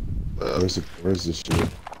 where's the shit?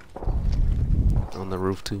 On the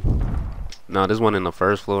roof too. No, there's one in the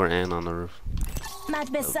first floor and on the roof.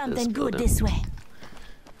 Might be Of this something good building. this way.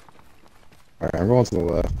 Alright, I'm going to the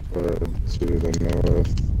left, but to the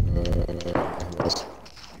north. West.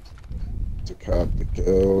 To cop the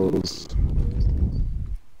kills.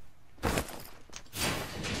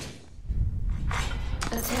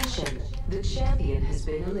 Attention. The champion has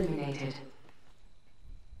been eliminated.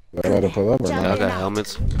 I gotta pull up or Y'all not? got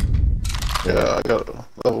helmets? Yeah, I got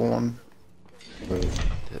level 1. Dude.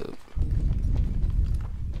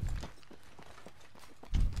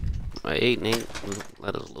 Hey, Nate,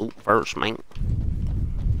 let us loot first, man.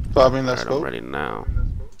 So I mean that's Alright, I'm cool. ready now.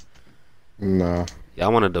 Nah.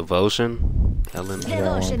 Y'all want a devotion? Ellen?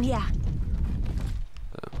 Devotion here.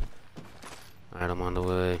 Alright, I'm on the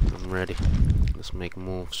way. I'm ready. Let's make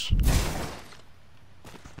moves.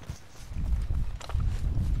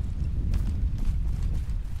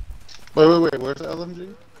 Wait, where's the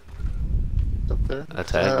LMG? It's up there. I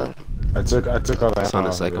tagged it. I took all the It's ammo on the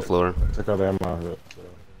off of second it. floor. I took all the ammo off of it.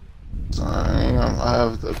 So. I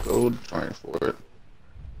have the gold joint for it.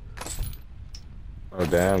 Oh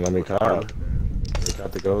damn, let me cop. We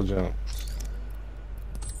got the gold jump.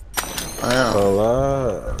 I am. Pull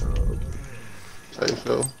up. How you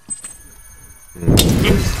feel?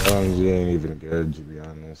 This LMG ain't even good, to be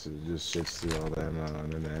honest. It just shits through all the ammo,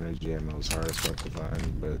 and then the energy ammo is hard as fuck to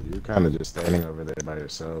find. But you're kind of just standing over there by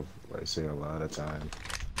yourself, wasting a lot of time.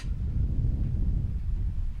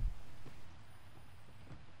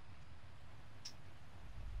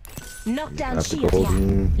 Knockdown Got the shield here.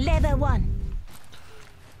 golden. Level 1.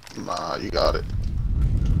 Nah, you got it.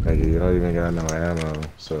 Nigga, you don't even got no ammo,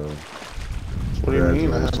 so. What do you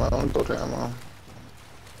mean? I have my own gold ammo.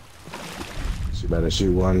 You better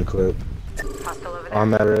shoot one clip Hostile over there. on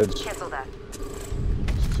that ridge. Cancel that.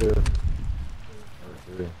 Two. Or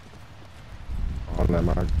three. On that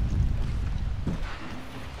mark.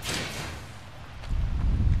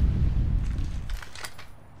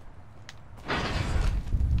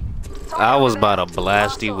 I was about to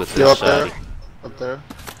blast you with You this up there? shotty. Up there?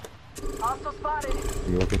 Hostile spotted.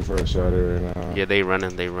 I'm looking for a shot right now. Yeah, they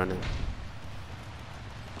running.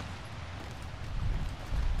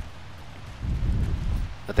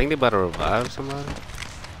 I think they about to revive somebody.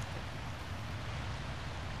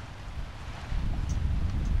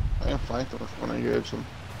 I am fighting with one of you, Edson.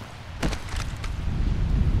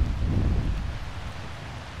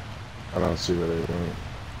 I don't see where they went.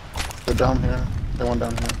 They're down here. They went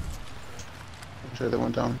down here. I'm sure they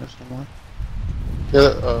went down here somewhere. Yeah,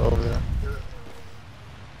 over there.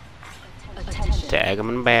 Attention. Tag them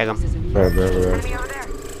and bag them. Right there. Enemy over there.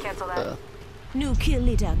 Cancel that. Yeah. New kill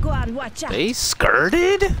leader. Go on, watch out. They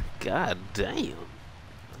skirted? God damn.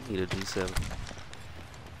 I need a D7.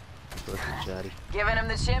 Fucking shotty. Giving him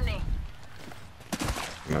the chimney.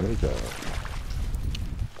 Let me go.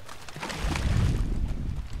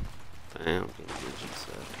 Damn, give me a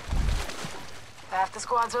D7. Half the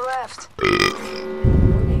squads are left.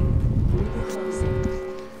 Warning. Ring closing.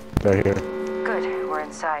 Right here. Good. We're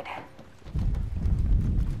inside.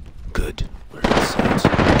 Good. We're inside. I'm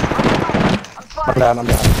spotted. I'm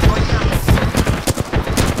down.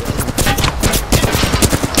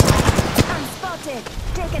 Unspotted.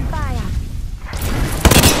 Taking fire.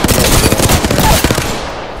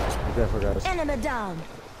 Okay, I forgot. Enemy down.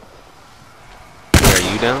 Are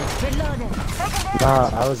you down? Reloading. Nah,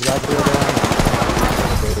 I was about to go down.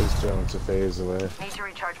 Phase jumps a phase away. Need to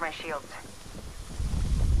recharge my shields.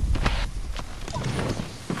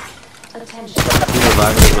 Attention. You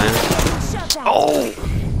reviving me, man? Shut out. Oh!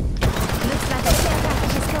 Looks like a care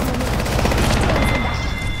package is coming in. Closing back.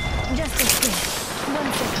 Just a second.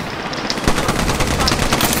 1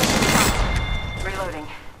 second. Reloading.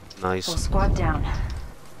 Nice. Full squad down.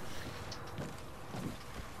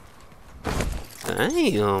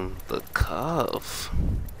 Damn, the cuff.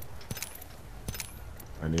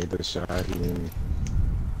 I need the shot.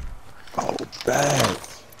 Oh, bad.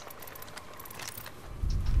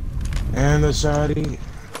 And the shotty.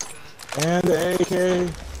 And the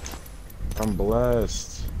AK. I'm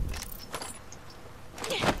blessed.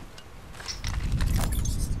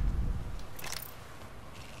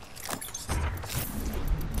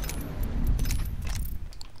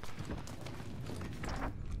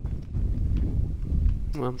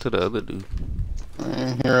 I'm to the other dude.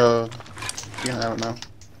 Here, you can have it now.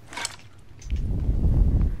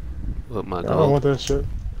 What my I don't goal? want that shit.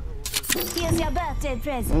 Here's your birthday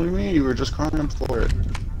present. What do you mean? You were just crying for it.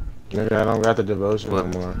 Nigga, I don't got the devotion What?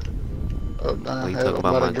 no more. Oh, damn. Are you Hell, talking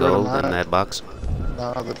I'm about my to get rid of gold in that box?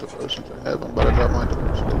 Nah, the devotion to heaven. I'm about to drop my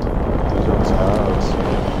devotion. There's your tiles.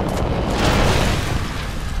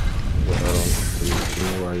 Well, you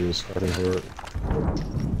know why you was fighting for it.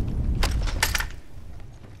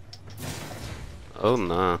 Oh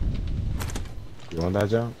nah. You want that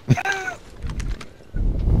jump?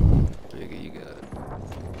 Nigga, you got it.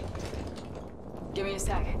 Give me a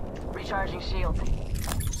sec. Recharging shield.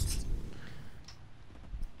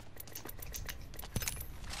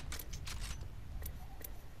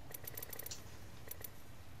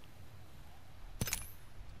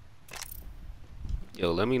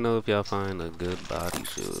 Yo, let me know if y'all find a good body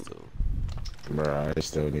shield though. Bruh, I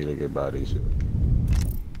still need a good body shit.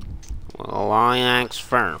 Well, I asked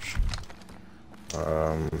first.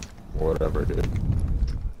 Whatever, dude.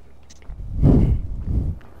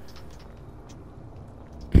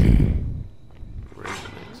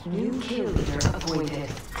 New kill leader appointed.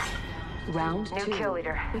 Round New 2. kill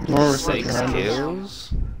leader. More 6 respect.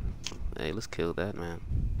 kills? Hey, let's kill that man.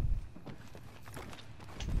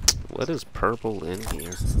 What is purple in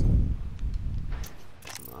here?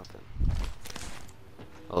 Nothing.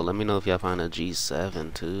 Oh, let me know if y'all find a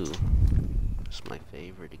G7 too. It's my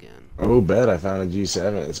favorite again. Oh, bet I found a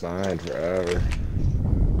G7. It's mine forever.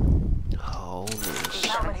 Holy shit.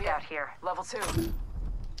 Helmet scout here. Level 2.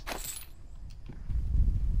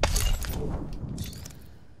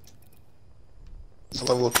 It's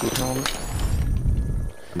level 2 helmet.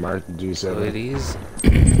 I marked the So G7. it is.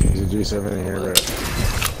 There's a G7 in here, bro.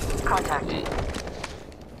 Contact. Wait.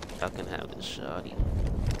 Y'all can have this shoddy.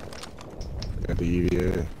 Got the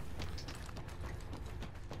EVA.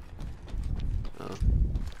 Oh,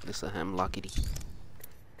 it's a hemlockity.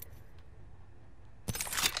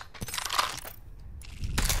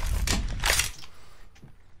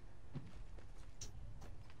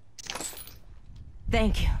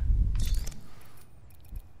 Thank you.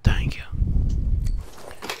 Thank you.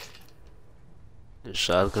 There's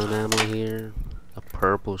shotgun ammo here. A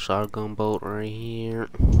purple shotgun bolt right here.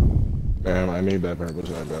 Damn, I need that purple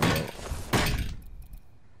shotgun, bro.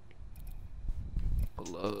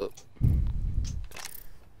 Pull up.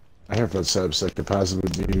 I hear footsteps that could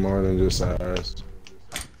possibly be more than just ours.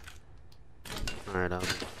 Alright, I'll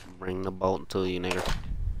bring the bolt to you, nigga.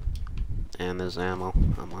 And there's ammo.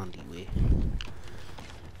 I'm on the way.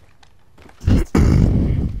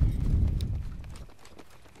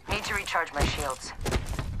 Need to recharge my shields.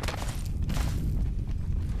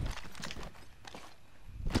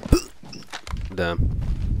 Damn.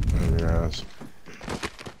 Oh, yes.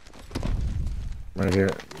 Right here.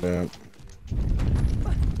 Damn.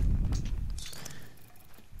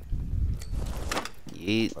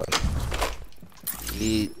 Yeet.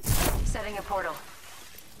 Yeet. Setting a portal.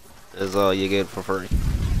 That's all you get for free.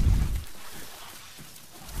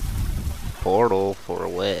 Portal for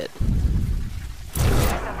wet.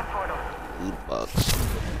 Set the portal. Loot box.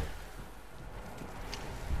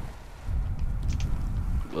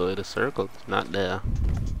 But the circle's not there.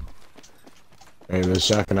 Hey, there's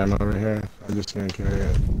shotgun ammo over here. I'm just gonna carry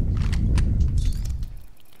it.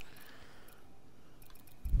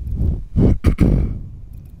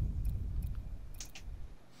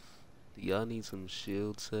 Do y'all need some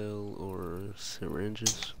shield cell or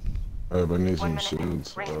syringes? Oh, but I need 1 some minute.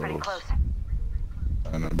 shields. Ring's pretty close.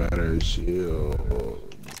 And a better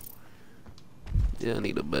shield. Yeah, I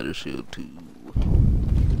need a better shield too.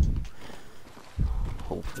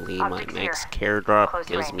 Hopefully my Optics next here. care drop Close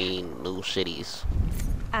gives range. me new shitties.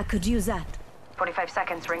 I could use that. 45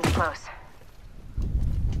 seconds. Ring's close.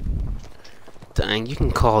 Dang, you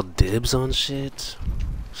can call dibs on shit?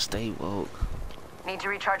 Stay woke. Need to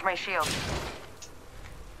recharge my shield.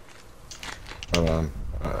 Hold on.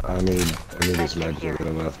 I need this mag to get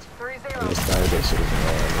left. 3-0. This guy gets shit is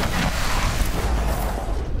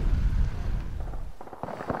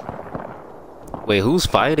Wait, who's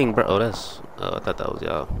fighting, bro? Oh, that's. Oh, I thought that was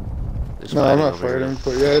y'all. There's No, I'm not over here. fighting,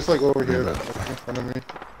 but yeah, it's like over here, like in front of me.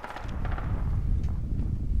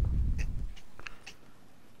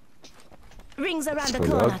 Rings around the Pull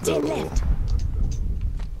corner. up, 10 though. left.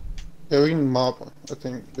 Yeah, we can mop. I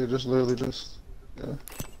think they just literally just Enemy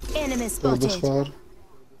killed the spotted. squad.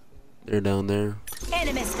 They're down there.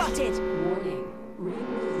 Enemy spotted. Warning. Ring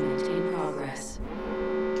movement in progress.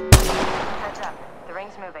 Heads up. The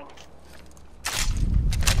ring's moving.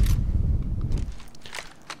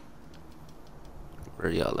 Where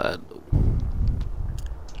y'all at?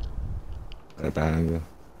 right behind you.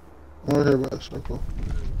 We're here by the circle.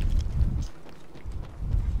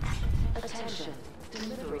 Attention.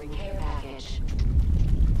 Delivering care package.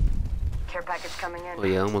 Care package coming in. Oh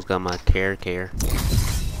yeah, I almost got my care.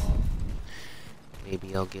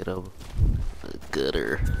 Maybe I'll get a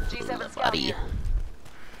gooder G7 scout body. here.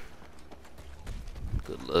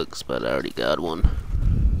 Good looks, but I already got one.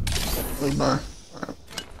 Goodbye.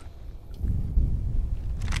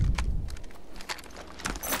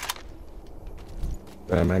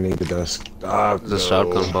 Damn, I need the dust. Ah, There's a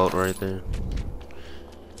shotgun bolt right there.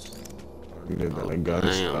 I need that like gun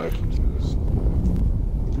Damn. stock.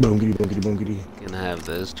 Boongity, boongity, boongity. Can have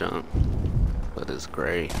this junk, but it's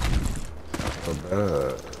gray. Oh,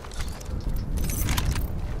 bad.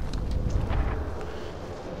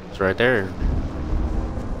 It's right there.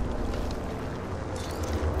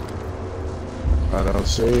 I don't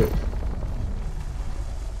see it.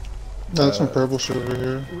 That's some purple shit over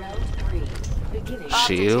here. Round 3. Beginning.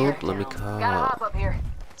 Shield? Let me Gotta call. hop up here.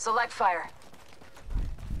 Select fire.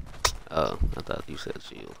 Oh, I thought you said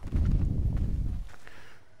shield.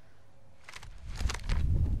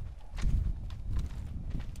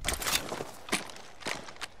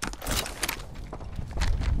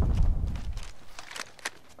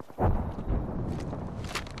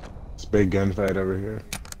 It's a big gunfight over here.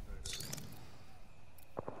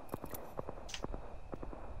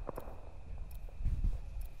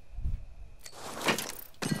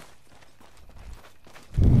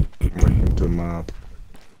 Working to mob.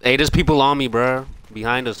 Hey, there's people on me, bro.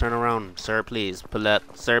 Behind us, turn around. Sir, please, pull up.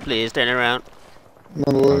 Sir, please, turn around.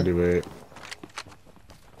 On the I'll way. do it.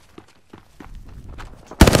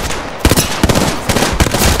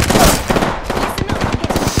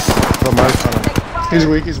 Put marks on him. He's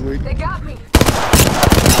weak, he's weak. They got me.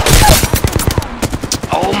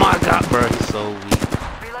 Oh my god, bro. He's so weak.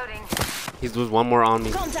 Reloading. He's just one more on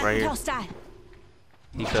me, Contact right with here. hostile.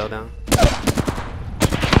 He fell down. He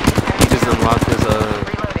just unlocked his,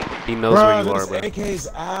 Reloading. he knows where you are, bro. AK's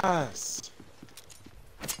ass.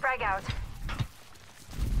 Frag out.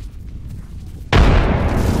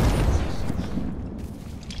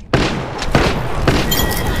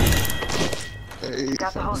 Hey,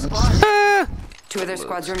 Got the whole fuck. squad. 2 of their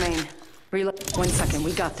squads remain. Reload. 1 second,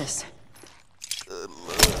 we got this.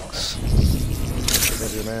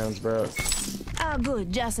 That's your man's, bro. Oh,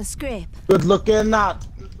 good, just a scrape. Good looking, not.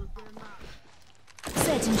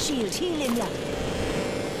 Certain shield, healing ya.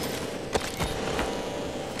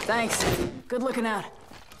 Thanks. Good looking out.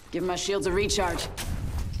 Give my shields a recharge.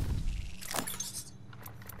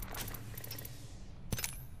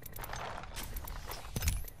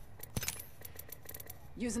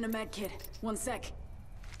 Using a med kit. 1 sec.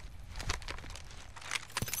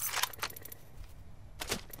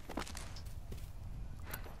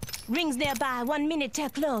 Rings nearby, 1 minute till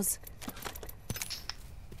close.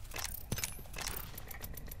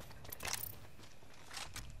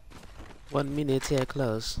 One minute till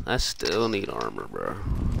close. I still need armor, bro.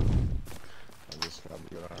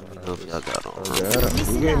 Let me know if y'all got armor. Yeah,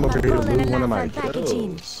 you came over here to loot one of my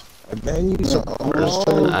kills. And then you took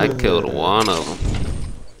I killed one of them.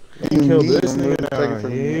 You killed this nigga down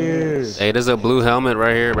here. Hey, there's a blue helmet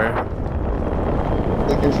right here, bro.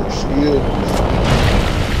 Looking for shield.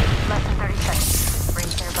 Less than 30 seconds.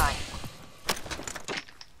 Rings nearby.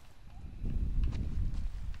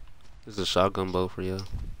 There's a shotgun bow for you.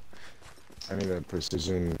 I need a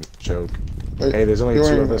precision choke. Wait, Hey, there's only you 2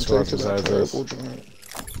 ain't of even us squads taking that besides us. purple joint.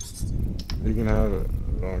 You can have it.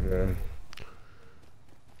 Okay.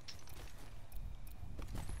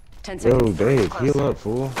 10 Yo, seconds. Dave, heal up,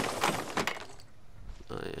 fool.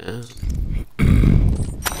 Oh, yeah.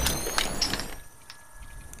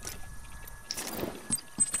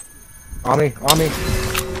 On me, on me,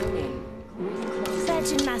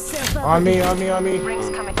 Fetching myself up. on me, on me, on me. Rings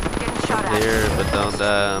coming. Getting shot at. Here, but don't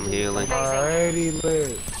die. I'm healing. Alrighty,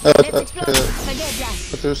 lit. Let's explore. Forget that.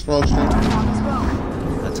 But there's smoke stream.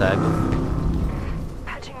 Attack him.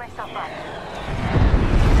 Patching myself up.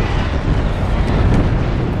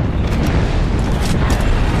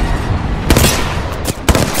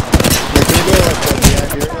 Like, can you go like that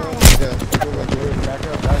behind here? Yeah, go like here. Back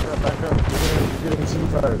up, back up, back up. You're getting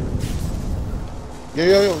C5.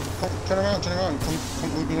 Yo, come, turn around,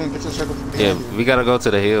 come, we gonna get to the circle from behind Yeah, you. we gotta go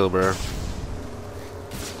to the hill, bro.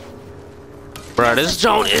 Bro, this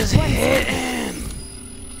joint is hitting.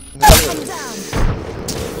 Come down.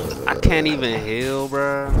 I can't even heal,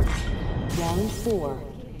 bro. Round 4.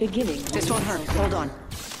 Beginning. This won't hurt. Hold on.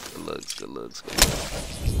 Good looks, good looks, good I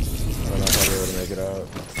looks. don't know if I'll be able to make it out.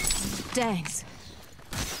 Thanks.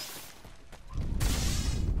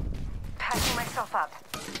 Patching myself up.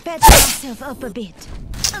 Patch myself up a bit.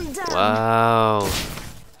 I'm down. Wow.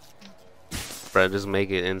 Bro, just make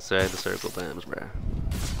it inside the circle, Bams, bro.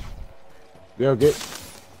 Yo, get.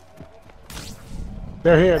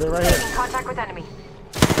 They're here. They're right here. Contact with enemy.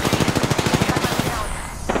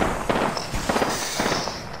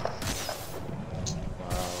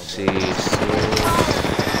 Jeez.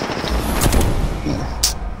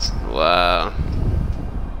 Wow.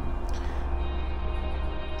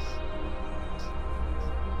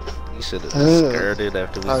 You should have skirted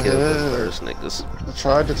after we killed the first niggas. I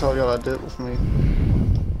tried to tell y'all I did with me.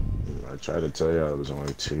 I tried to tell y'all there's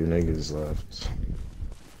only 2 niggas left.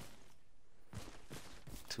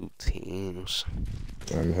 2 teams.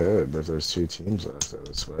 I'm hit, but there's 2 teams left. They're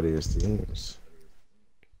the sweatiest teams.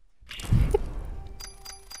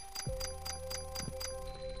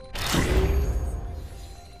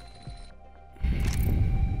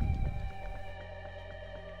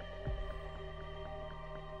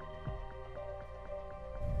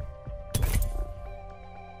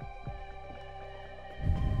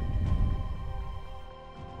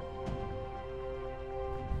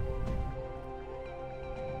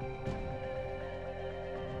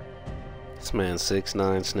 This man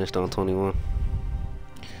 6'9" snitched on 21.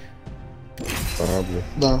 Probably.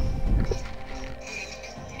 No.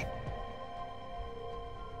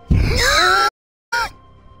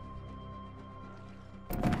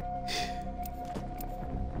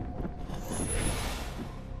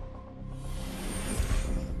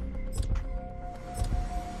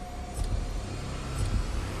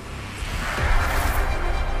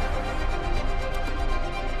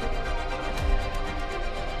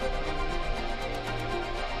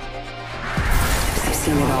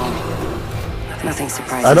 Seen it all. Nothing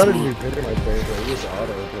surprises I don't me. even pick my favorite. It was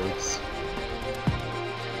auto plates.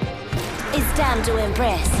 It's time to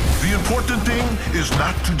impress. The important thing is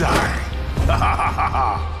not to die. Ha ha ha ha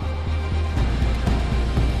ha.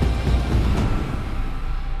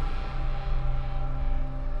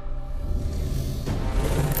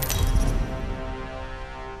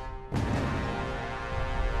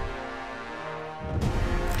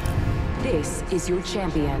 This is your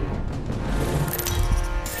champion.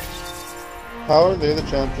 How are they the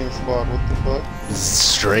champion squad? What the fuck?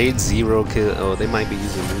 Straight 0 kill. Oh, they might be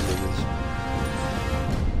using new niggas.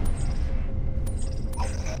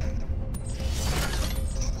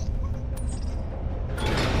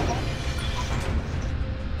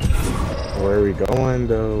 Where are we going,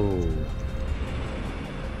 though?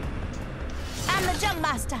 I'm the jump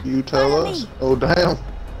master. You tell Follow us? me. Oh, damn.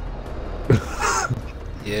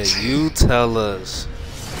 Yeah, you tell us.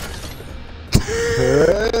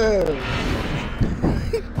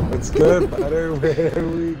 What's good, butter? Where are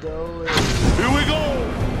we going? Here we go.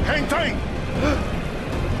 Hang tight.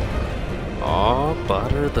 Aw,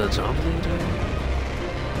 Butter the jump leader?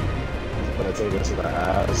 Gonna take us to the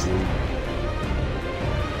house.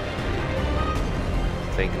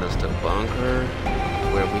 Taking us to bunker,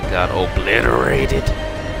 where we got obliterated.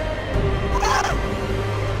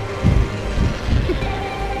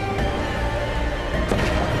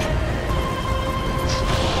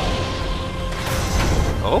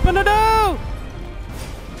 Open the door!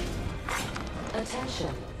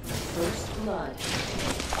 Attention. First blood.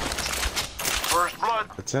 First blood.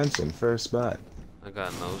 Attention, first spot. I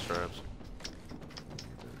got no straps.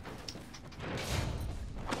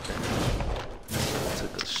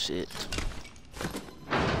 Took a shit.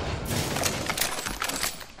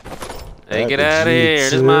 Hey, get out of here.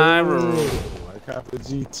 This is my room. I caught the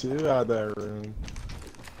G2 out of that room.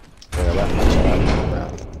 Yeah, I left my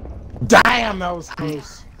trap. Damn, that was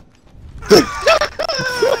close.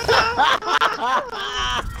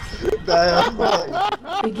 Damn.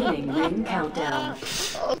 Beginning ring countdown. I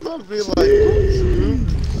was about to be like,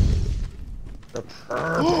 The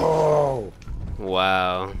purple.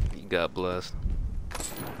 Wow, you got blessed.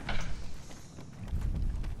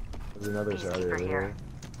 There's another shot Peacekeeper here. here.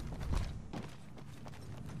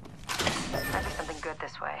 Might be something good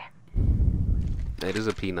this way. Hey, there's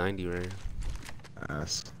a P90 right here.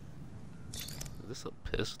 Ass. Is this a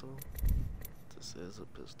pistol? This is a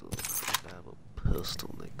pistol. I have a pistol,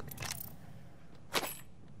 nigga.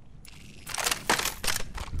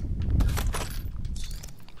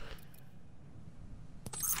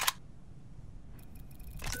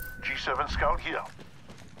 G7 scout here.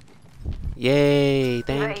 Yay,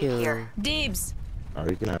 thank Right you. here. Dibs. Oh,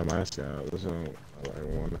 you can have my scout. This one, I like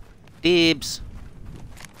one. Dibs.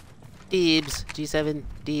 Dibs. G7.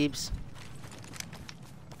 Dibs.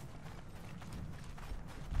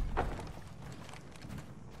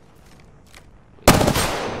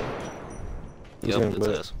 He's Yup, gonna it's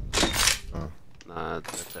lit. us. Oh. Nah, I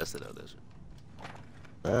tested out that shit.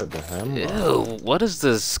 That the hammer. Ew, what is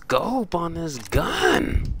the scope on this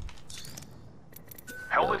gun?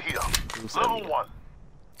 Level 1.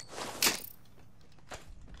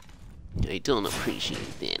 I don't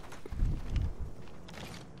appreciate that.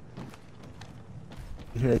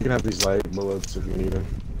 Yeah, you can have these light bullets if you need them.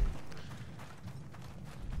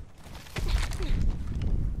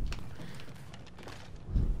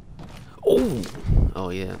 Oh! Oh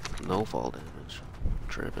yeah, no fall damage.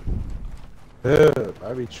 Tripping. Yeah,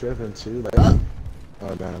 I be tripping too. Like,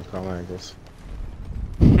 oh damn, call my ankles.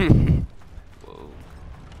 Whoa.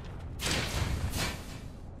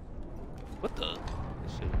 What the?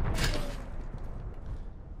 This shit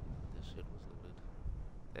was looted.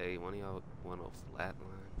 Hey, one of y'all want a flat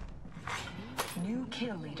line? New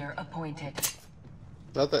kill leader appointed. Is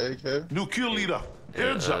that the AK? New kill leader.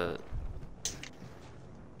 Heads up.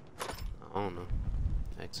 I don't know.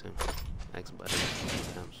 Ask him. Ask Buddy.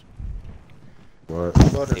 Bamz. What?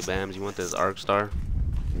 Hey Bamz, you want this arc star?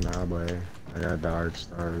 Nah, boy. I got the arc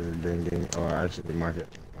star. Ding ding. Oh, actually, mark it.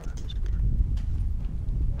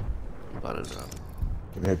 I'm about to drop.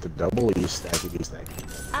 Can hit the double. Or you stack it. You stack it.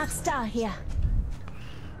 Arc star here.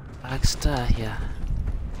 Arc star here.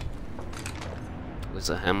 There's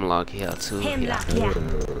a hemlock here too. Hemlock Yeah.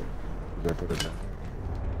 here. Put it down.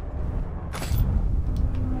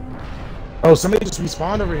 Oh, somebody just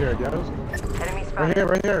respawned over here, guys. Enemy spotted. Right here,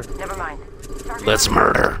 right here. Never mind. Target Let's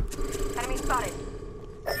murder. Enemy spotted.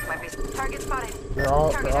 Might be target spotted. They're all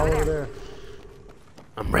Target over there.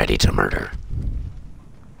 I'm ready to murder.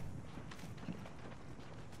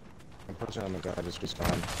 I'm pushing on the guy. Just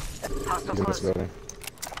respawned. Hostile He's in this close. building.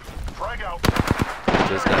 Frag out.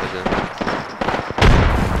 Just gotta go.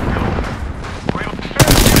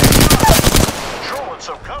 Throwing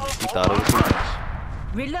some cover He for thought it my was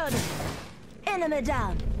friends. Reloading. Enemy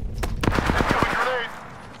down. Incoming grenade.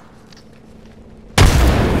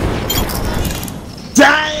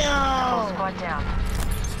 Damn! Squad down.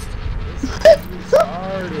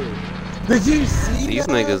 Retarded. Did you see These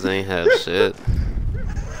that? niggas ain't have shit.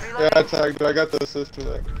 Yeah, I tagged. I got the assist for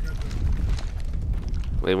that.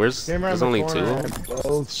 Wait, where's? Came around There's the only corner two. and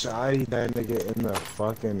both shot that nigga in the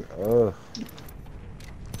fucking ugh.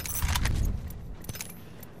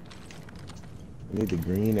 I need the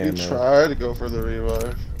green You ammo. tried to go for the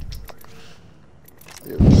revive.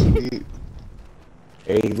 It was sweet.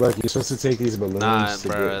 Hey, look, you're supposed to take these balloons Nah, to,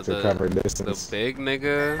 bruh, to cover distance. The big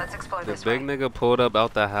nigga. Let's explore The this big way. nigga pulled up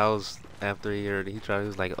out the house after he heard. He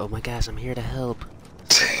was like, "Oh my gosh, I'm here to help."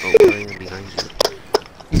 Oh, William behind you.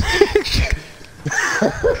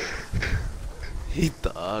 He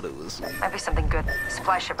thought it was. Might be something good.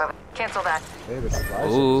 Supply ship over. Cancel that. Hey, the supply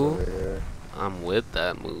Ooh. ship's over here. I'm with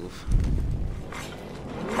that move.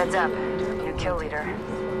 Heads up. New kill leader.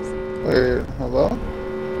 Wait, hello?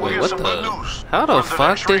 Wait, get what some good the? news. How the When's the fuck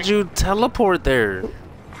next did ring? you teleport there?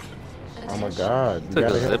 Oh my god. You Took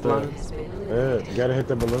gotta a hit zip the, line? yeah, you gotta hit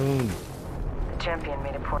the balloon. The champion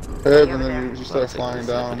made a point. Hey, and then you start Take flying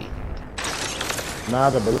the down. zippity. Nah,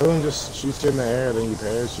 the balloon just shoots you in the air, then you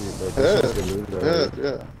parachute. But Yeah, this shit's good loot, though.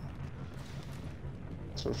 yeah.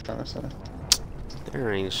 That's what I was trying to say.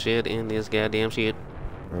 There ain't shit in this goddamn shit.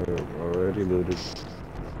 Already looted.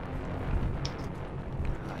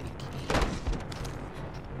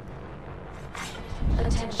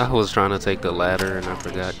 I was trying to take the ladder and I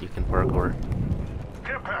forgot you can parkour.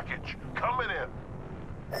 Care package coming in.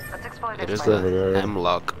 Let's explore It this is way. the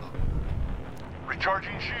hemlock.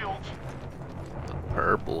 Recharging shields. The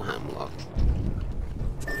purple hemlock.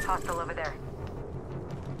 Hostile over there.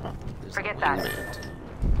 There's Forget the that. wingman.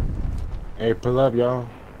 Hey, pull up, y'all.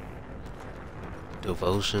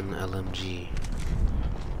 Devotion LMG.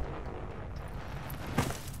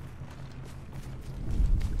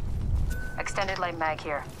 Extended light mag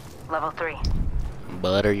here. Level 3.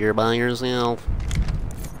 Butter, you're by yourself.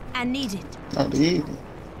 I need it. Not easy.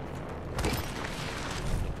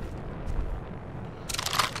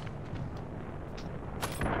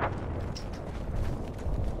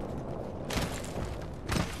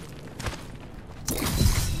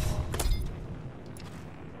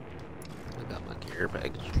 I got my care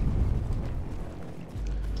package.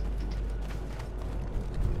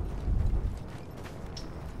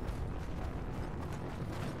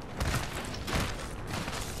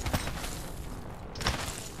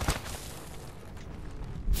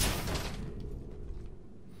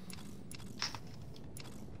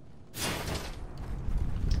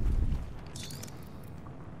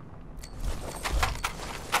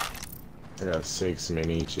 I got 6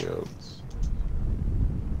 mini shields.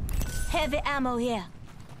 Heavy ammo here.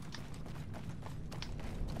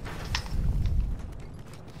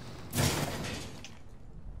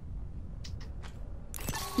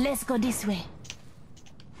 Let's go this way.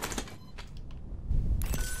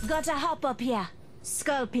 Gotta hop up here.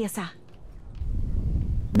 Skull piercer.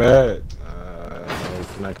 Bet.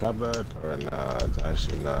 Can I cop that? Or not? It's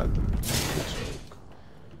actually not.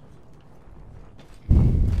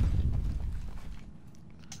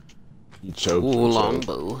 You choke. Ooh,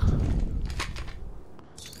 longbow.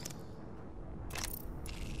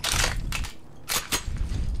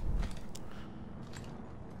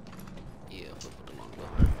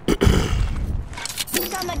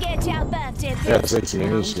 Come and get your birthday. Yeah,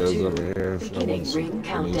 16 shields over here. If no Beginning one's ring any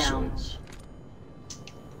countdown. shields.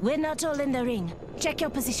 We're not all in the ring. Check your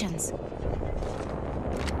positions.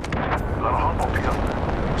 That'll hop up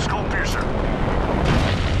here. Skull piercer.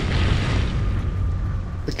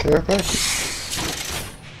 The care package.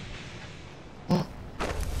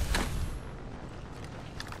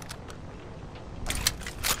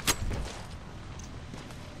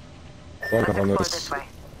 Walk up on Explore this this way.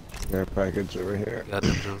 care package over here. Got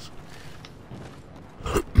them, Jones.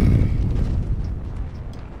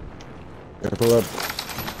 Gotta pull up.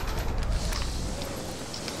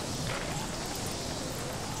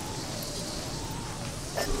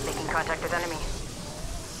 Making contact with enemy.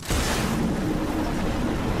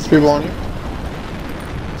 There's people on you.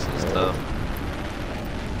 This is tough.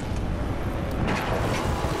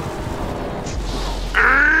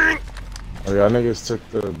 Oh, y'all niggas took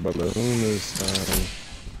the balloon this time.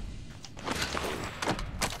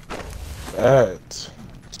 That.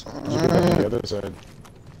 You can go on the other side.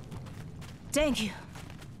 Thank you.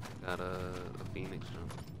 Got a phoenix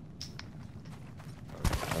jump.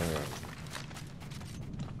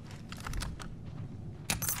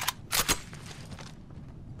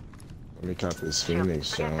 Let me cop this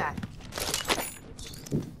phoenix Forget jump.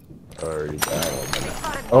 that. Already got Enemy it.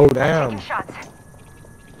 spotted. Oh, damn. Taking shots.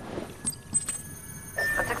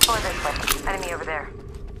 Let's explore this way. Enemy over there.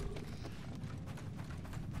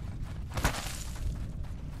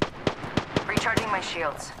 Recharging my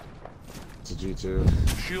shields. It's a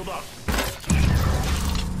G2. Shield up.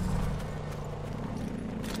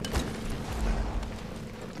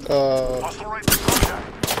 Hostile right in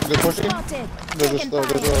contact. They're pushing. Spotted. There's Taking there's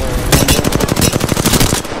fire.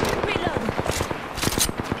 Reload.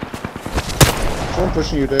 someone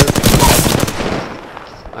pushing you, Dave.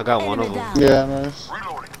 I got one of Enemy them. down. Yeah, nice.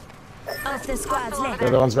 Reloading. Off the squad's left. The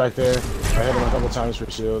other one's back there. I hit him a couple times for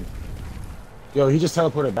shield. Yo, he just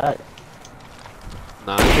teleported back.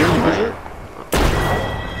 Nah, Taking fire, boss.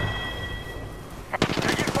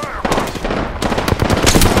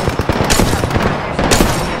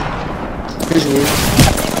 He's weak.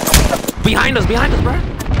 behind us, bro.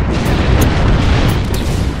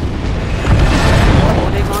 Oh,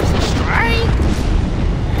 they launched a strike.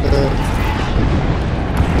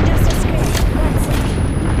 Just a scrape. 1 sec.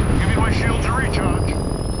 Give me my shields to recharge.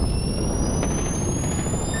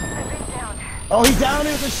 I've been down. Oh, he's down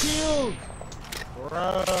here with the shield!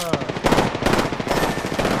 Bruh.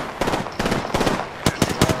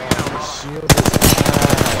 The shield is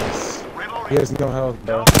ass. He Reloading. has no health,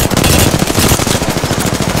 bro.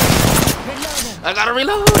 Reloading. I gotta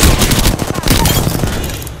reload.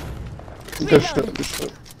 Good shit, good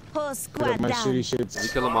shit. Whole Pick up squad my down. shitty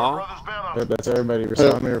shits. Kill them all. Brothers band up. Yep, that's everybody.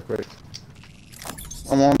 Respond me real quick.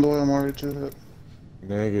 I'm on the way, I'm already to it.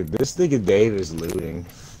 Nigga, this nigga Dave is looting.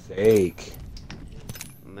 Fake.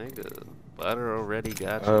 Nigga, butter already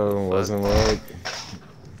got you. Oh, Fuck. wasn't like.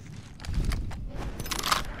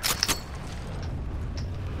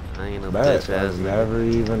 I ain't a Bet. bitch ass I've nigga. never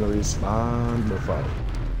even respond before.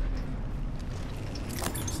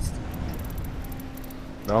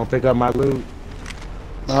 Don't pick up my loot.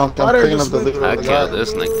 No, I'm Butter picking up just the went- loot. I of the killed guy.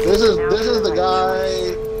 this nigga. This is the guy.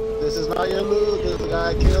 This is not your loot. This is the guy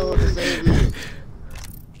I killed to save you.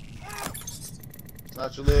 It's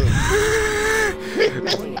not your loot.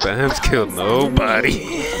 Bamz killed nobody.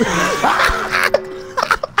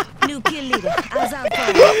 New kill leader. Eyes out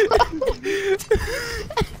for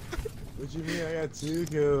What you mean? I got 2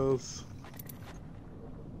 kills.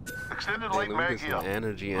 Extended Hey, light let me mag get here. some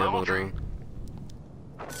energy Level ammo 3. though.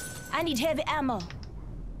 I need heavy ammo.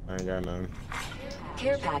 I ain't got none.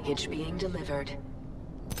 Care package being delivered.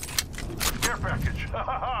 Care package.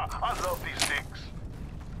 I love these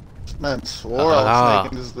things. Man, swore I was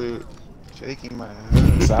snaking this loot. Shaking my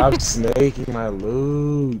head. Stop snaking my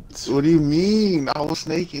loot. What do you mean? I was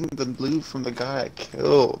snaking the loot from the guy I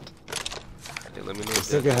killed. Hey, let me know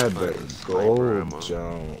This if nigga had there's the sniper ammo. gold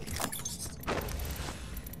jump.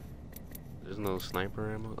 There's no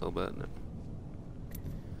sniper ammo? Oh, but no.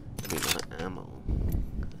 I mean, not ammo.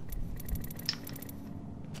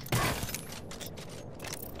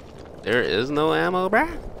 There is no ammo, bruh?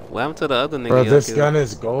 What happened to the other nigga? Bro, y'all this killed? gun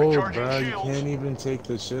is gold, Recharging bro. You shields. can't even take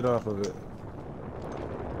the shit off of it.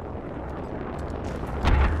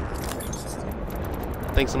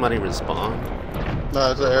 I think somebody respawned.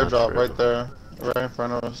 No, it's an airdrop right there. Right in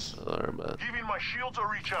front of us. Giving my shields a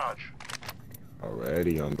recharge.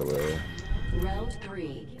 Already on the way. Round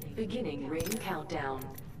 3. Beginning ring countdown.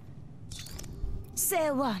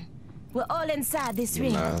 Say one. We're all inside this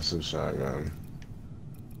ring. Massive shotgun.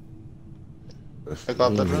 Pick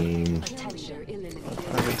up the Attention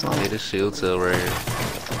eliminated. Hey, this shield cell right here.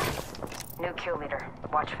 New kill leader.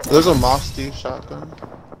 Watch for this. There's a Mosty shotgun.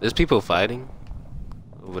 There's people fighting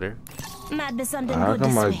over there. Might be something How good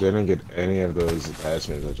come I this way. didn't get any of those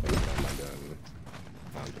attachments which I put on my gun?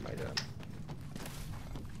 Onto my gun.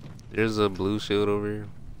 There's a blue shield over here.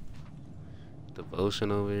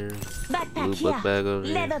 Devotion over here. Backpack Blue here. book bag over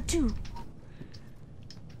here. Level 2.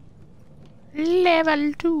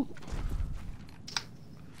 Level 2.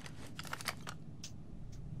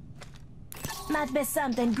 Might be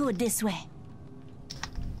something good this way.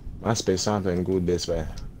 Must be something good this way.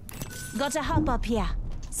 Got to hop up here.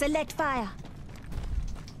 Select fire.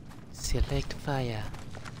 Select fire.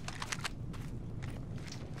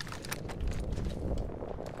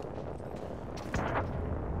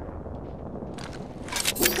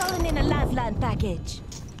 Calling in a lifeline package.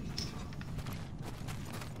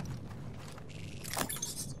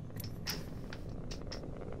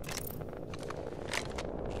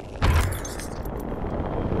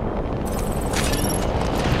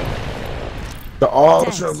 The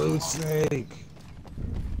ultra loot snake.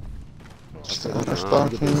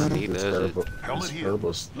 Need that shit. Helmet here.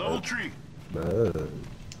 Level 3.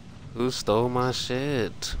 Who stole my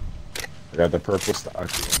shit? I got the purple stock.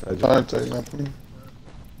 I didn't take nothing.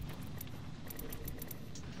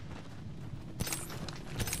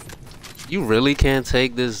 You really can't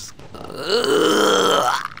take this. Yeah,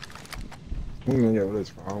 what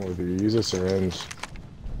is wrong with you? Use a syringe.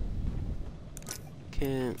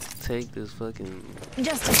 Can't take this fucking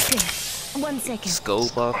Just a sec. 1 second.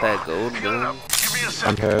 scope off that gold gun. Give me a I'm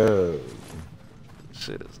sec. hell.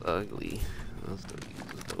 Shit is ugly. Let's do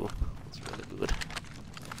this though. It's really good.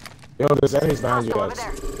 Yo, there's enemies behind you Over guys.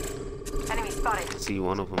 there. Enemy spotted. See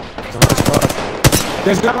one of them.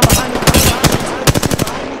 There's another behind me.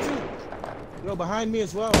 Behind me too. Yo, behind me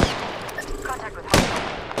as well. Contact with hostile.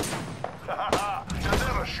 You'll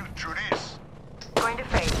never shoot through this. Going to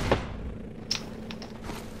phase.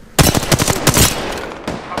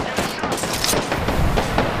 I'm getting shot.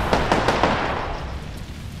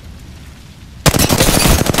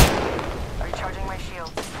 Recharging my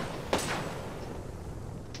shield.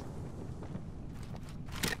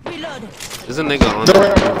 Reload. There's a nigga on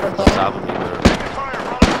top of me, bro. Fire,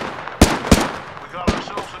 brother. We got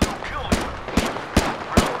ourselves a new kill leader.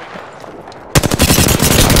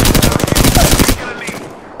 Reloading.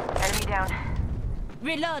 Enemy down.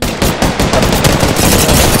 Reload.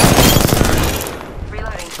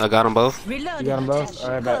 Reloading. I got them both. Reload. You got them both?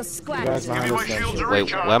 Alright, bet. Close You squad. guys Give behind me my us then. shields a Wait,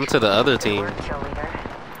 recharge. what happened to the other team? Word kill leader.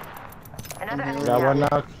 Another enemy Got down. one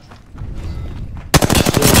knock.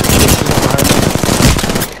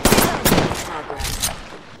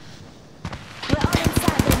 We're all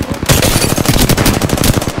inside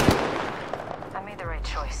the I made the right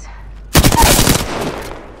choice.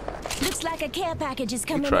 ring. Looks like a care package is You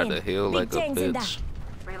coming tried in. to heal Big like a things in bitch.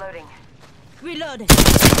 Reloading. Reload.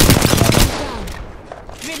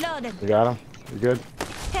 Reload. You got him? You good?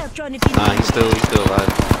 Health run if you Nah, need. he's still alive.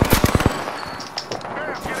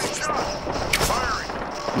 Damn, getting shot. Firing.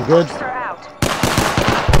 You good? Sir out.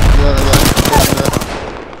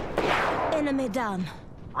 Enemy down.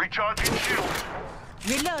 Recharging shield.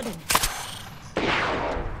 Reloading. You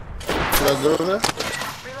guys good over there?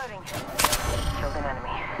 Reloading. Killed an enemy.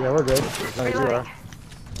 Yeah, we're good. As long as you are.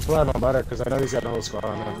 Well, I don't matter because I know he's got the whole squad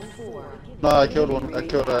on him. No, I killed one. I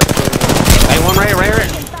killed that. Hey, one right.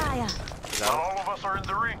 Taking fire. All of us are in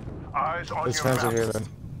the ring. Eyes on There's your Spencer map. here then.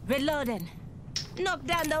 Reloading. Knock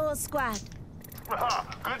down the whole squad. Aha,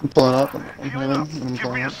 I'm good. pulling up. I'm Healing healing. up. I'm Give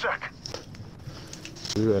pulling me a up. sec.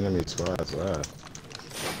 2 enemy squads left.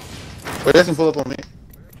 Wait, you guys can pull up on me.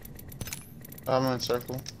 I'm in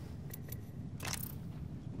circle.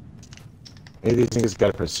 Maybe these niggas got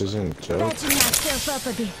a precision choke. Patching myself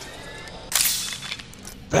up a bit.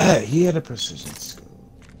 Bet he had a precision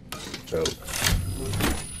choke.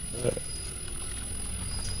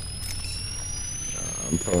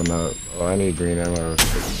 I'm pulling up. Oh, I need green ammo.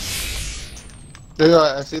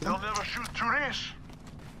 Yeah, I see them. They'll never shoot through this.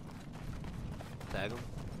 Tag him.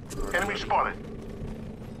 Enemy spotted.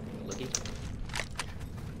 Looky.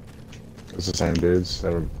 It's the same dudes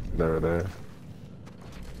that were there.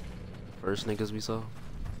 First niggas we saw.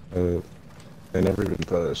 They never even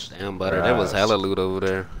pushed. Damn, butter. There was hella loot over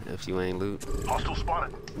there. If you ain't loot. Hostile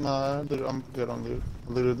spotted. Nah, I'm good on loot.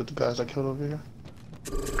 I looted the guys I killed over here.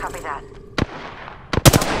 Copy that.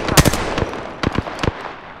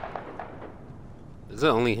 Is it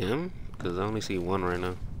only him? Because I only see one right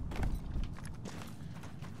now.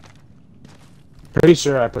 Pretty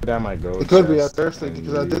sure I put down my gold. It could be. I chest thirsted and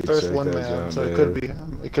because I did you thirst checked one that man, zone, so it Dave. could be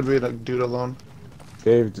him. It could be the dude alone.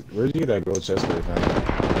 Dave, where'd you get that gold chest plate from? They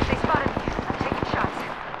spotted me. I'm taking shots.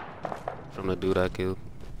 From the dude I killed.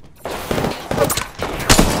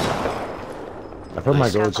 I put my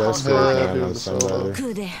gold Got the chest whole plate squad. down on somebody.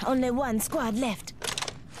 Good. Only one squad left.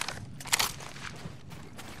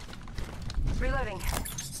 Reloading.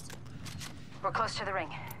 We're close to the ring.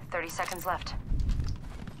 30 seconds left.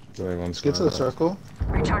 So like one Get squad to the left. circle.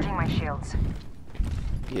 Recharging my shields.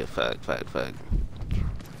 Yeah, fact.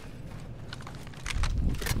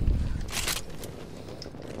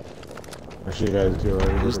 Actually, you guys kill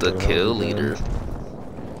everybody. Who's the kill leader?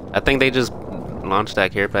 I think they just launched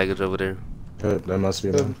that care package over there. Good, that must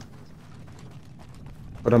be them.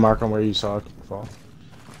 Put a mark on where you saw it fall.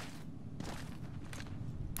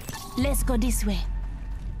 Let's go this way.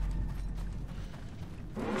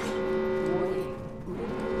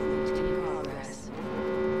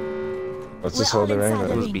 Let's just hold the ring. inside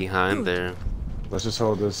the Who's ring. behind there? Let's just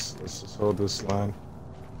hold this. Let's just hold this line.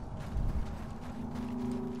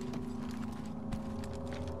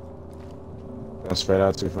 Don't spread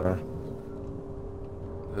out too far.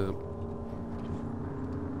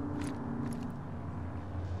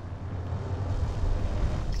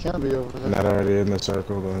 Can't be over there. Not already in the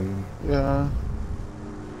circle, then. Yeah.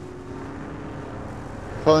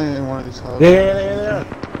 Probably in one of these houses. Yeah.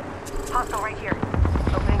 Hostile right here.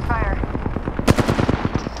 Opening fire.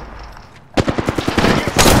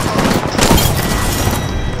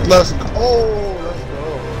 Let's go. Oh, let's go.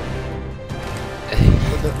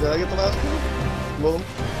 Did I get the last one? Boom.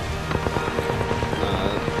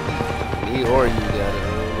 Me or you got it. I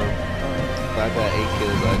don't know. If I got 8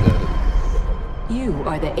 kills, I got it. You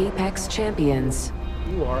are the Apex champions.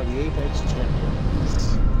 You are the Apex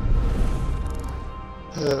champions.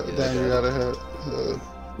 Damn, you got a hit.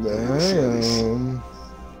 Damn.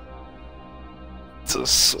 So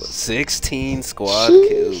 16 squad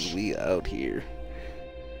kills. We out here.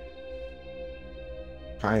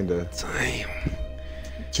 Kinda. Damn.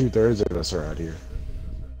 2/3 of us are out here.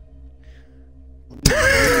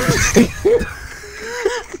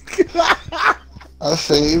 I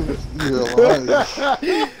saved your life.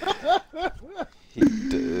 He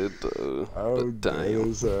did though. Oh,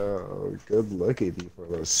 damn. Good look at you for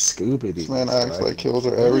those scoopity. This man acts like kills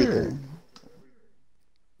are everything.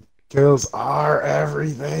 Kills are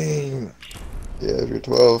everything. Yeah, if you're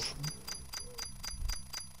 12.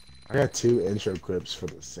 I got 2 intro clips for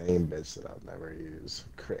the same bitch that I'll never use.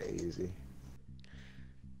 Crazy.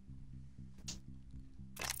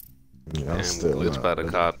 Yeah, Damn, still Glitch about to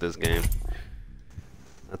cop this game.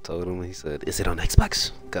 I told him, he said, "Is it on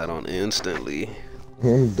Xbox?" Got on instantly.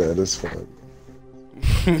 I'm dead as fuck.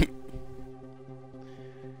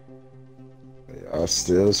 I'll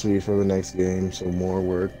still sweet for the next game, so more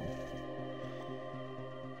work.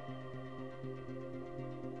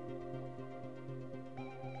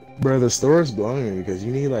 Bro, the store is blowing me because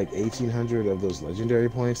you need like 1,800 of those legendary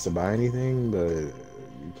points to buy anything, but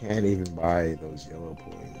you can't even buy those yellow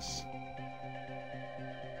points.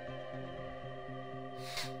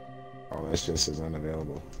 Oh, that's just as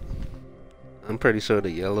unavailable. I'm pretty sure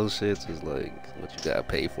the yellow shits is like what you gotta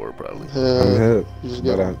pay for, probably. I'm hip, You just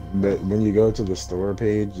get but when you go to the store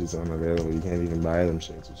page, it's unavailable. You can't even buy them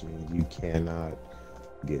shits, which means you cannot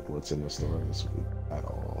get what's in the store this week at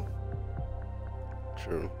all.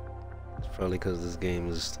 True. It's probably because this game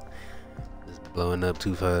is blowing up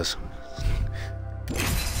too fast.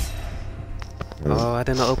 Oh, I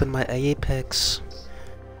didn't open my Apex.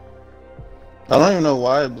 I don't even know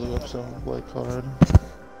why it blew up so like hard.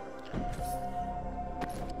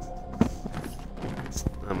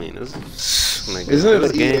 I mean, this Isn't it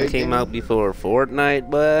this an game EA came game? out before Fortnite,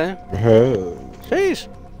 boy. Sheesh.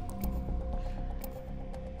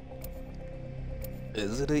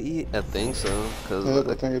 Is it a EA? I think so. Cause Yeah,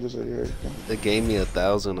 I think it is a EA. they gave me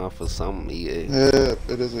 1,000 off of some EA. Yeah,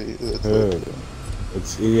 it is a.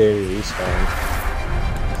 It's EA Respawn.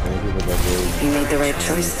 You made the right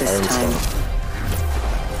choice this time.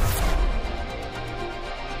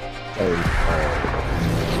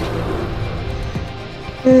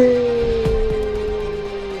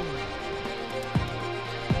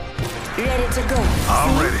 Ready to go.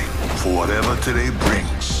 I'm ready for whatever today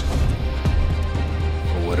brings.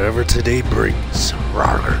 Whatever today brings.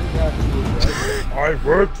 Rawr. I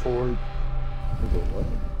worked for it.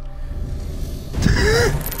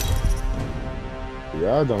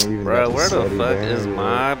 Y'all don't even. Bro, where the fuck is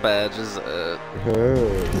my badges at?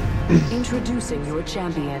 Introducing your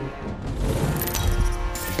champion.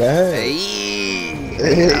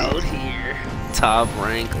 Hey, out here. Top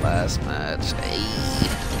rank last match. Hey.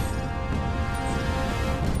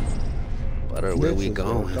 Butter, where we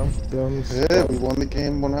going? Yeah, we won the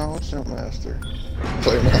game on our jump master.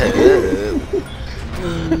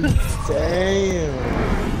 Damn.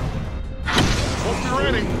 Hope you're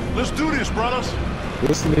ready. Let's do this, brothers.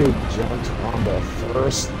 This nigga jumped on the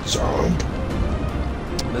first jump.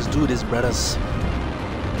 Let's do this, brothers.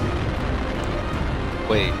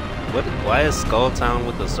 Wait, what? Why is Skull Town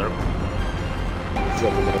with the circle? It's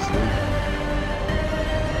up against me.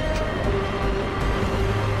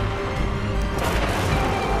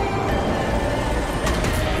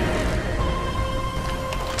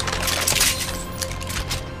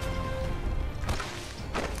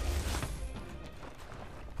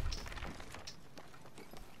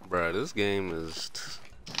 Bro, this game is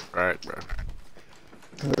right, bro.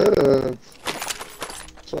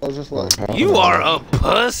 So I was just like, You are a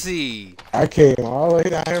pussy. I came all the way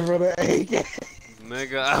down here for the AK.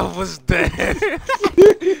 Nigga, I was dead.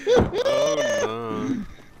 Oh no.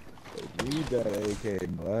 Need that AK,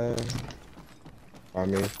 boy. I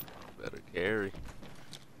mean, better carry.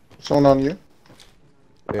 someone on you?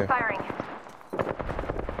 Yeah. Firing.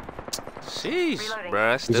 Sheesh, Reloading.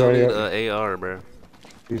 bro. I still need already an AR, bro.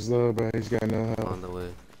 He's low, bro. He's got no help. On the way.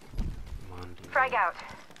 Come on, dude. Frag out.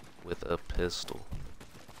 With a pistol.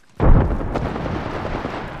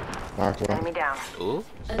 Knocked one. Enemy down. Ooh.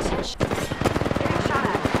 Getting shot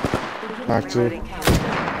at. Knocked two.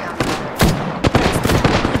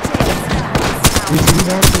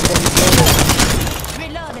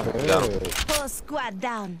 Reloading. Reloaded. Whole squad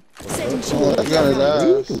down. Send Oh, I got his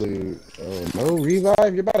ass. Loot. Oh, no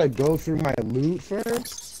revive? You're about to go through my loot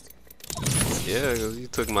first? Yeah, cause you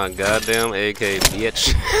took my goddamn AK,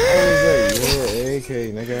 bitch. I was like, your AK,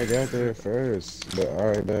 nigga, I got there first. But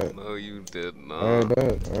alright, bet. No, you did not. Alright,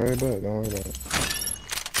 bet. Alright, bet. Don't worry about it.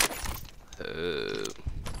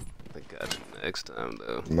 I got it next time,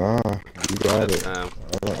 though. Nah, you got Next it. time.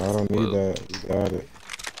 I don't need that. You got it.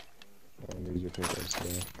 I don't need your pickups,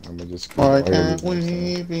 man. I'ma just keep Why all your can't loot next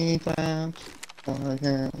we time. be friends? Why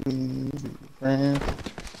can't we be friends?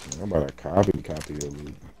 I'm about to copy your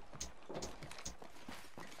loot.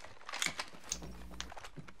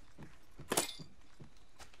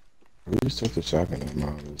 We just took the shotgun ammo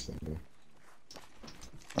out of this thing.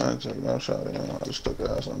 I didn't take no shot at him. I just took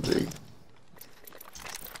ass on G.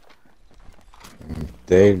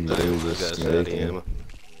 Dave, I you got just shot making. ammo.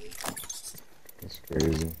 That's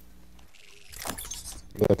crazy.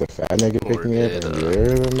 You let the fat nigga pick Or me up did, and you're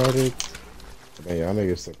the medic? Man, y'all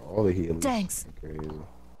niggas took all the healers. Thanks. That's crazy.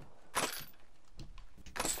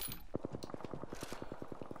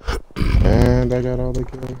 And I got all the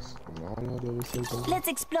kills. All y'all did was take them. Let's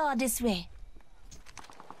explore this way.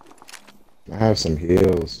 I have some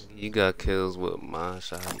heals. You got kills with my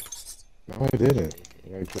shot. No, I didn't. I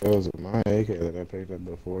got kills with my AK that I picked up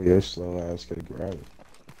before your slow ass could grab it.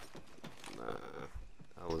 Nah,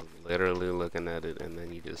 I was literally looking at it, and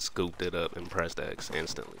then you just scooped it up and pressed X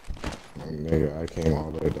instantly. Nigga, I came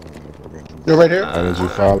all the way down there for them. You're right here? Why did you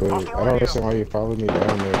follow? I don't understand why you followed me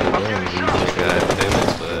down there for them. God damn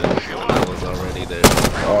it, but when I was already there.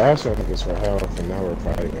 Oh, I asked y'all niggas for help, and now we're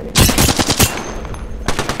fighting it.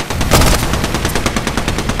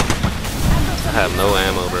 I have no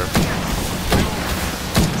ammo, bro.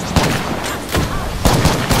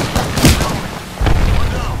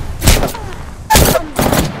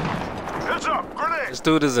 Heads up, grenade. This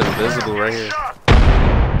dude is invisible right here. Shot.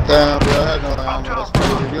 Damn, bro, I had no ammo. That's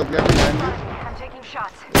crazy. You behind you? I'm taking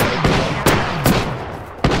shots.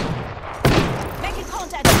 Making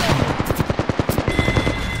contact.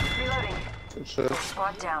 Reloading. Good shit.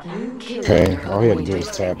 Squad down. Okay, all he had to do was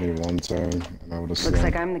tap me one time, and I would have Looks slain.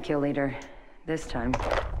 like I'm the kill leader. This time.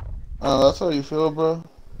 Oh, that's how you feel, bro?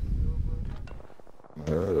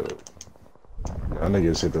 Y'all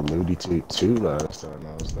niggas hit the looty too last time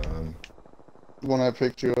I was done. When I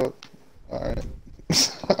picked you up? Alright.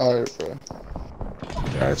 Alright, bro.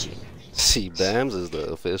 Got you. See, Bamz is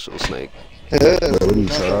the official snake. Yeah, What are you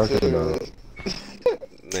talking about?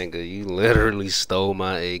 Nigga, you literally stole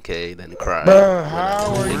my AK, then cried. Bruh,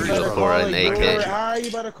 how are you Thank about you to for call an it AK. your? How are you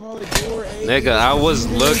about to call it your AK? Nigga, I was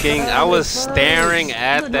looking, I was staring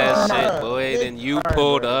at that shit, boy, then you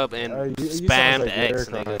pulled up and spammed X,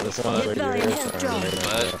 nigga. The fuck?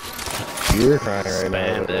 You're crying right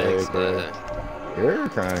now. Spammed X, nigga. You're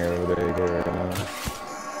crying over the AK right now.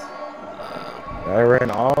 I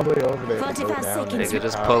ran all the way over there. to go 45 down seconds. there. Nigga,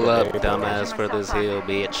 just pull up, dumbass, for this hill,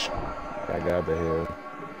 bitch. I got the hill.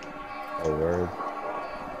 Oh, word.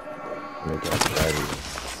 Make that ready.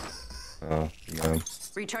 Oh, no.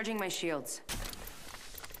 Recharging my shields.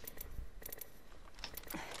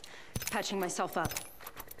 Patching myself up.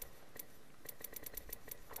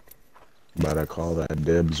 About to call that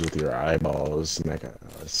dibs with your eyeballs, nigga.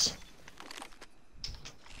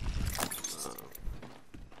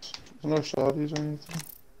 No shotties or anything.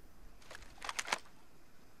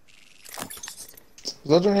 Is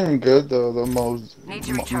that even good though? The Mozambique.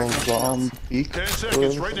 10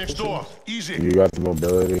 seconds, right next door. Easy. You got the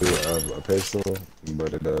mobility of a pistol,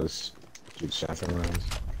 but it does shoot shotgun rounds.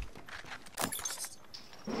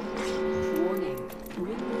 Warning.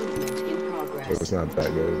 Ring movement in So progress. it's not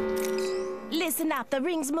that good. Listen up, the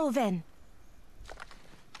ring's moving.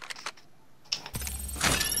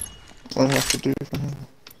 What do I have to do for him?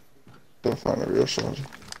 Go find a real shotty.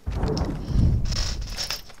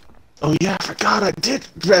 Oh yeah, I forgot I did.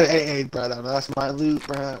 Hey, bro, that's my loot,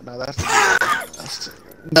 bro. No, that's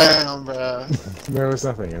damn, bro. There was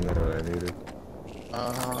nothing in there that I needed.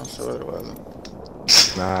 So it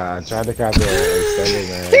wasn't. Nah, I tried to copy the extended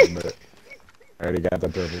man, but I already got the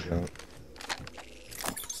perfect jump.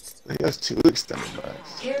 He has 2 extended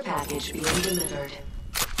bags. Care package being delivered.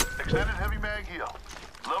 Extended heavy mag here.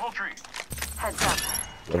 Level 3. Heads up.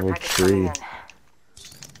 Care Level package coming 3. in.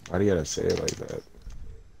 Why do you gotta say it like that?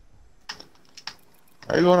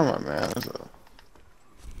 How you going to my man?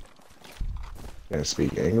 Can't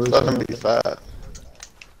speak English? Let him be fat.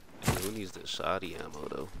 Who needs the shoddy ammo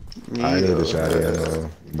though? I need the shotty ammo.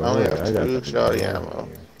 I only have I got 2 the shotty ammo.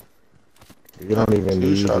 You don't even Two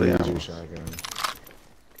need to shotty use ammo. your shotgun.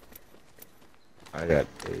 I got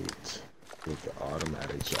 8 with the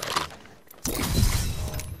automatic shotty.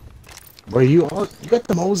 Boy, you got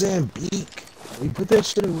the Mozambique. You put that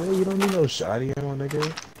shit away. You don't need no shotty ammo, nigga.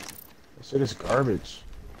 That shit is garbage.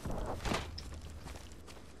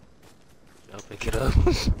 Y'all pick it up.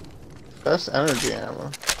 That's energy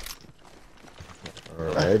ammo.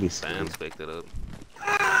 Alrighty, Bamz picked it up.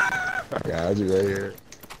 I got you right here.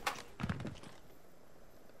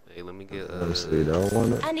 Hey, let me get Honestly, don't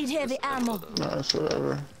want it. I need heavy ammo. No, it's whatever.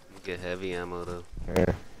 Let me get heavy ammo though.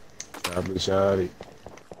 Yeah. Stop the shotty.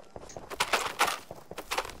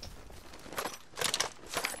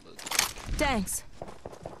 Thanks.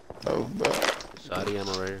 Oh, but Shoddy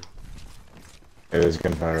ammo right here. Hey, there's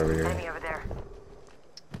gunfire over here. Enemy over there.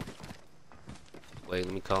 Wait,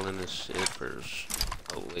 let me call in this shit first.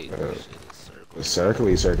 Oh wait, this shit is circle.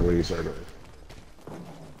 Circle.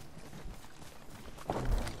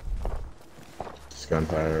 There's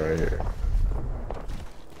gunfire right here.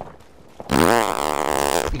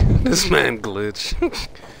 This man glitch.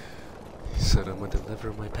 He said I'm gonna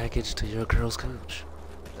deliver my package to your girl's couch.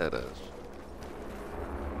 That is.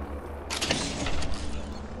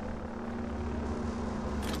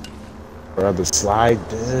 Bro, the slide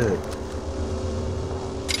did.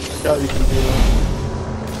 yeah, you can do that.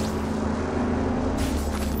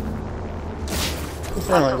 It's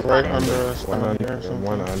like right under us. One Down here or one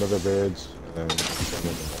something. under the bridge, and then some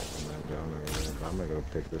of them down there. I'm gonna go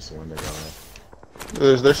pick this one nigga off.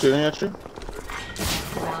 They're shooting at you?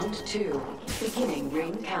 Round 2. Beginning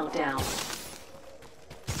ring countdown.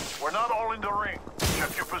 We're not all in the ring.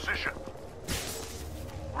 Check your position.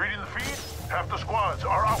 Reading the feed? Half the squads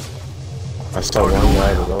are out. I saw one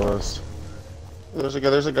guy below us. There's a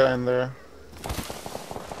guy in there.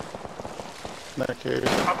 In that cave.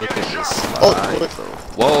 I'm Look getting at this shot. slide, wait. bro.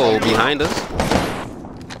 Whoa, behind us.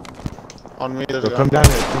 On me, there's Yo, a guy. come down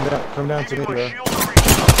to me, Giving my bro. shield a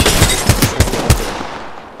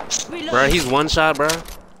reach. Bro, he's one shot, bro.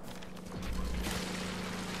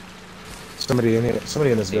 Somebody in here.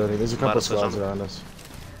 Somebody in this building. There's a About couple to push squads him. around us.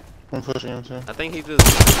 I'm pushing him too. I think he just.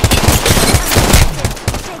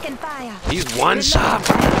 Taking fire. He's one shot,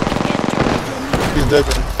 bro. He's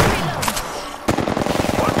dipping.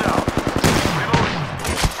 One down.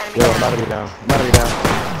 Reloading. Yo, I'm about to be down.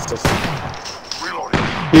 It's just, Reloading.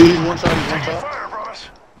 He's one shot. Taking fire, Ross.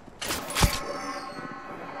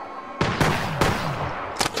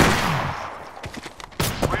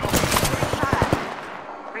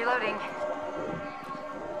 Reloading.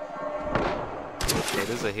 Hey,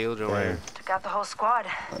 there's a heal jump right here. Took out the whole squad.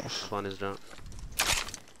 Up on his jump.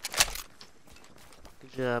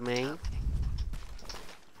 Good job, man.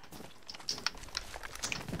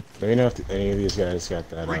 let me know if any of these guys got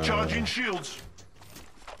that Recharging shields.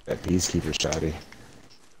 that peacekeeper shotty.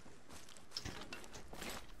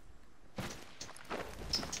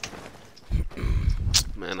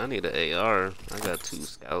 Man, I need an AR. I got 2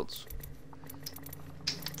 scouts.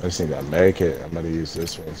 I just need that med kit. I'm gonna use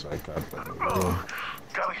this one so I got that.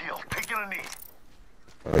 Gotta heal. Taking a knee.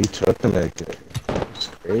 Oh, you took the med kit. It's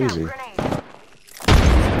crazy. Grenade.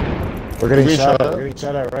 We're getting We shot shot at. at? We're getting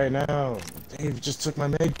shot at right now. Dave just took my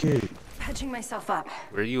med kit. Patching myself up.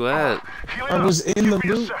 Where you at? Healing I up. was in the Give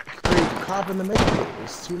me a loot sec. crate copping the med kit.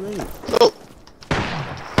 It's too late. Oh.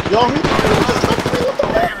 Yo, he just took me. What the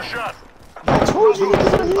heck? Taking a shot. I told you. They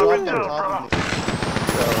I've been dropped down, on top brother. of me.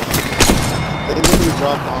 They literally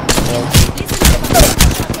dropped on me.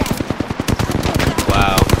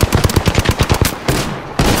 Wow.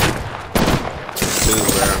 Dude,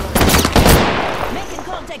 bro. Making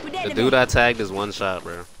contact with The enemy. dude I tagged is one shot,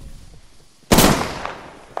 bro.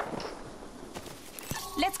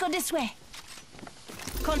 Let's go this way.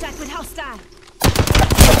 Contact with hostile.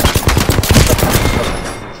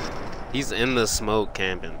 He's in the smoke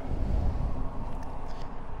camping.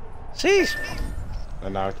 Sheesh. I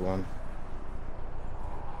knocked one.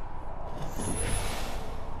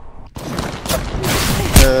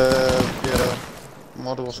 Yeah.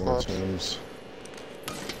 Multiple Some squads. teams.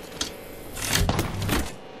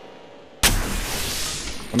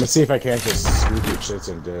 I'm gonna see if I can't just scoop your shits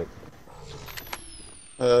and dip.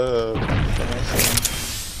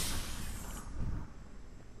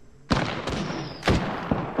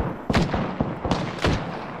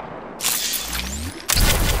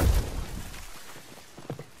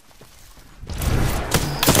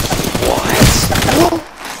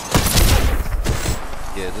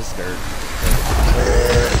 Yeah, this dirt.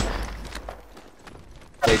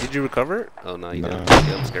 Hey, did you recover it? Oh, no, you didn't.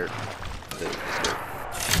 Yeah, I'm scared. Yeah, I'm scared.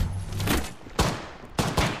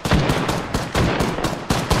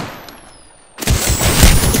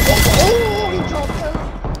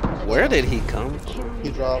 Where did he come from?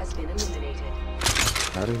 He dropped.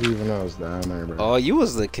 How did he even know I was down there, bro? Oh, you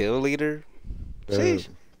was the kill leader? Sheesh.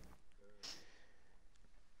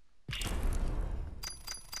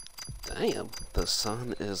 Damn, the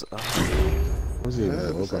sun is up. What was he even Yeah,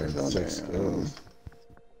 look like? it's like 6 something. kills.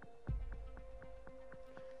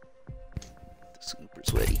 Super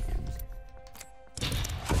sweaty. 2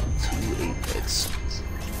 Apex.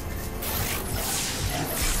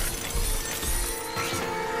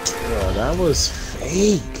 Bro, that was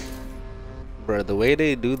fake. Bro, the way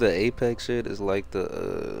they do the Apex shit is like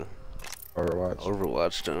the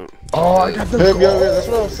Overwatch. jump. Oh, I got the Yeah, gold. that's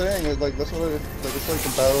what I was saying. It's like that's what it's like the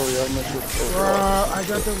battle royale mix with Bro, Overwatch. I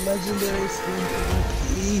got the legendary skin for the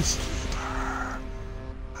Peacekeeper.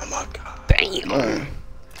 Oh my god. Damn.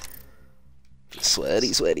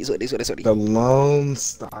 Sweaty. The Lone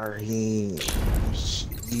Star Heat.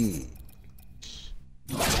 Jeez.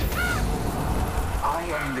 I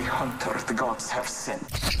am the hunter the gods have sent.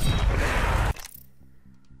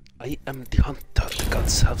 I am the hunter the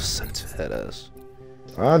gods have sent. Headass.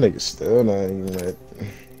 Ah, niggas still not even lit.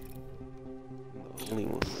 The only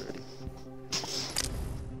one ready.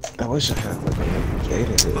 I wish I had like a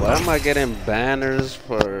jaded. Why am I getting banners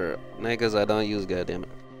for niggas I don't use, goddammit?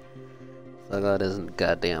 Fuck all this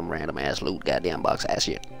goddamn random ass loot, goddamn box ass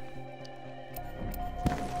shit.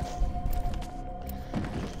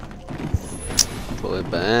 Boy,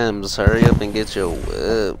 Bams, hurry up and get your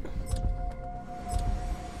whip.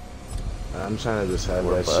 I'm trying to just have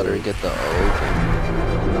Or that butter, shit. get the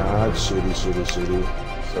open. Nah, it's shitty. So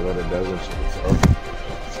that it doesn't shoot itself.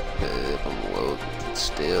 If I'm low,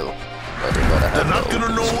 still. Butter have They're not the gonna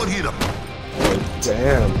open. know what hit them. Oh,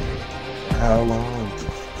 damn. How long?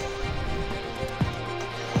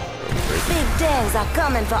 Big days are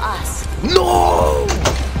coming for us. No!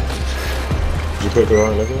 Did you pick the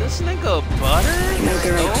wrong liquor? This nigga butter? You made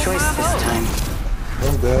the right stole choice my this hoe. time.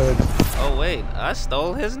 I'm dead. Oh wait, I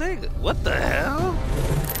stole his nigga. What the hell?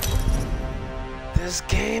 This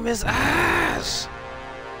game is ass.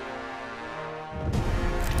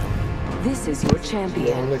 This is your Yeah,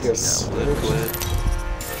 champion. look at Quit.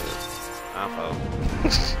 I fall.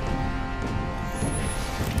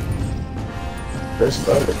 First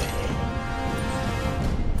butter.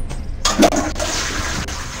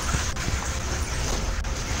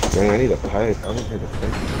 Dang, I need a pipe. I don't hit a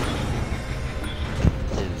pipe.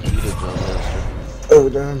 Oh,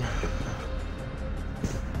 damn.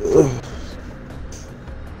 Ugh.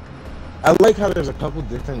 I like how there's a couple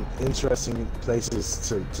different interesting places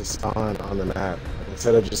to spawn on the map.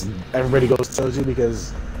 Instead of just everybody goes Soji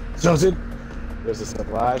because Soji, there's a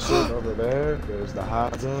supply ship over there, there's the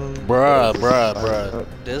hot zone. Bruh. Bruh.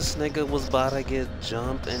 This nigga was about to get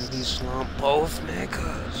jumped and he slumped both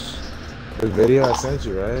niggas. The video I sent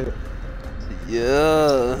you, right?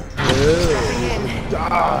 Yeah.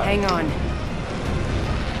 Hang on.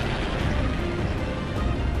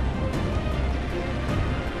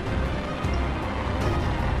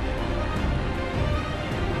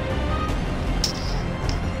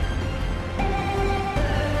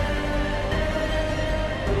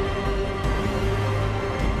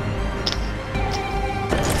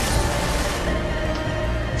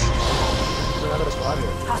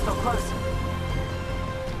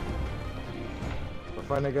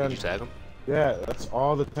 find a gun. Did you tag him? Yeah, that's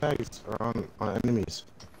all the tags are on enemies.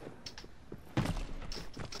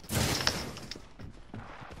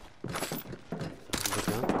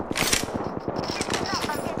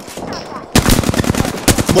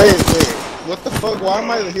 Wait. What the fuck? Why am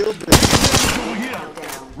I the heal bitch? Over here.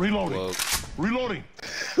 Reloading. Whoa. Reloading.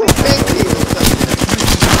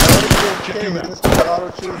 Okay, Mr. Auto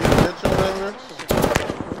choose bitch or whatever.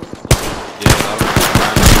 Yeah,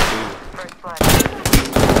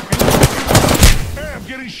 Hey, I'm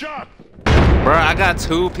getting shot. bro, I got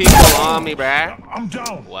 2 people on me, bruh. I'm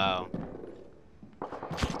down. Wow.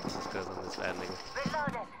 This is because I'm this bad nigga.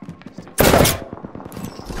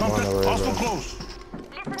 Contact. Hostile close.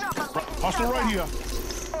 Hostile right here.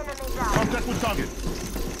 Contact with target.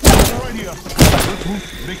 Hostile right here. Let's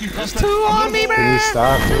move. Making There's contact. 2 on me, Can you bruh.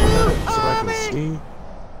 stop so I on me. can see?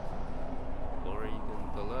 Or you can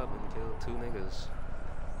pull up and kill 2 niggas.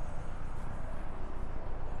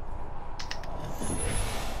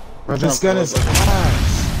 Bro, this gun is ass.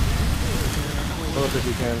 Pull up if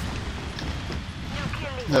you can.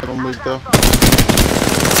 Have him weak though.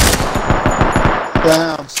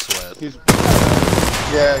 Damn. Sweat. He's.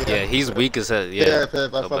 Yeah. Yeah, he's weak as hell. Yeah. Yeah, I Oh,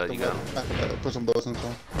 fucked but him you got up. him. I put some bullets in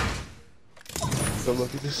him. Go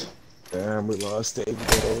look at this. Damn, we lost it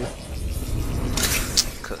again.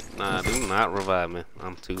 Nah, do not revive me.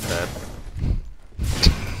 I'm too bad.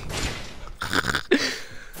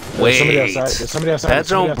 Wait, somebody outside. There's somebody outside. that There's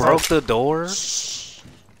somebody Joan broke outside. the door? Shh.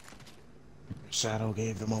 Shadow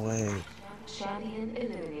gave them away. Champion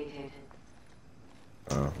eliminated.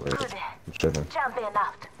 Oh, wait. I'm tripping. Champion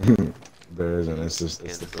out. There isn't. It's the Can't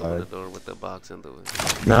just open flag. the door with the box in the way.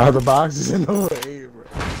 Now the box is in the way, bro.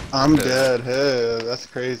 I'm dead. Hey, that's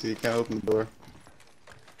crazy. You can't open the door.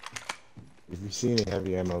 If you see any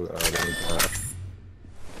heavy ammo, let me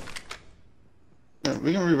Yeah,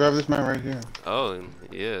 we can revive this man right here. Oh,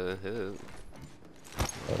 yeah.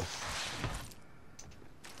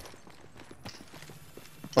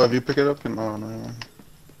 Oh, if you pick it up, then no.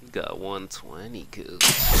 You got 120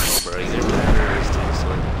 kills. Bro, your battery is too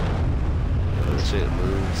slow. That shit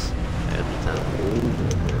moves every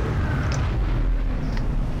time.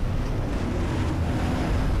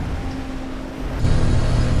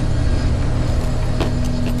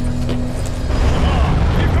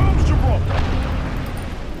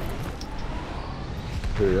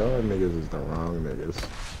 Dude, y'all niggas is the wrong niggas.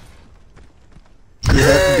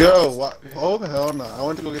 Yeah, go. What? Oh the hell no! I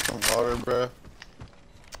went to go get some water, bro.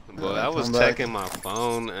 Boy, I was come back. checking my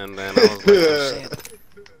phone and then I was like, oh, shit.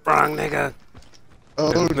 Wrong nigga.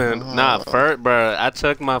 Oh And then, no. nah, first, bro, I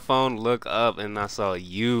checked my phone, look up, and I saw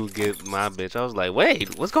you get my bitch. I was like,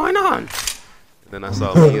 wait, what's going on? And then I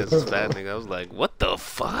saw me as this fat nigga. I was like, what the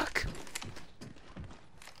fuck?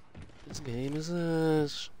 This game is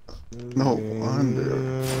ass. No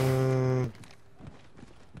wonder.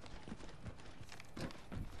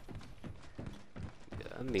 Yeah,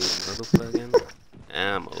 I need motherfucking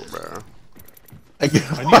ammo, bro. I need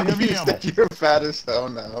heavy ammo. You're fat as hell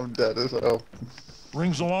now. I'm dead as hell.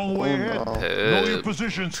 Rings a long way ahead. no. Know your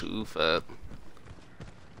positions. Too fat.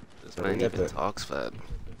 This Yeah, man we got even that. talks fat.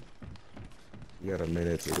 You got a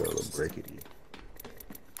minute to go to break it.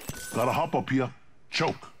 Gotta hop up here.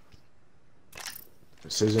 Choke.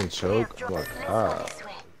 Precision choke. Oh my god.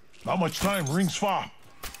 Not much time. Rings far.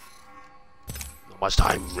 Not much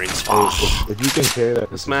time, rings far. If you can carry that.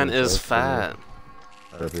 This man precision is choke, fat.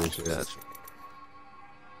 I appreciate it. Gotcha.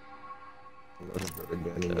 I'm looking for the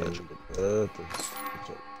gun again. Gotcha. Choke.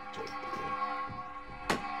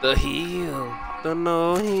 The heal. The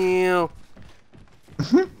no heal.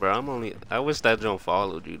 Bro, I wish that Joan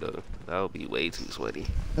followed you though. That would be way too sweaty.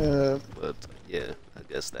 But yeah, I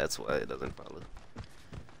guess that's why it doesn't follow.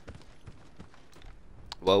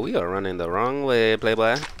 Well, we are running the wrong way,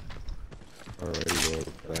 Playboy. Alright, well,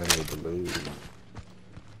 but I need to lose.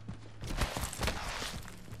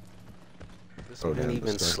 This Oh, man damn, even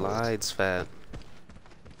this guy slides fat.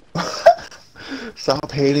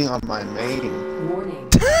 Stop hating on my main. Warning.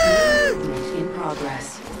 Movement in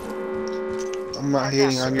progress. I'm not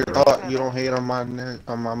hating on your thought. You don't hate on my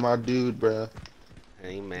my dude, bruh.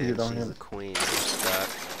 Hey You man, don't she's hear- a queen. Stop.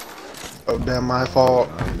 Oh damn, my fault.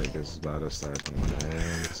 Y'all niggas about to start some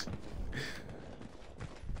hands.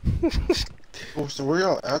 Oh, so where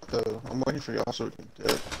y'all at though? I'm waiting for y'all so we can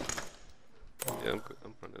dip. Yeah,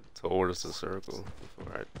 I'm running towards the circle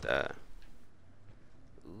before I die.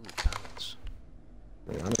 Ooh, bounce.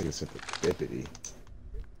 Man, y'all niggas hit the dippity.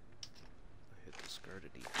 I hit the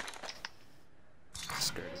skirtity.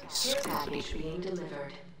 Care Skirtity. package being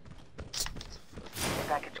delivered. Care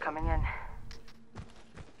package coming in.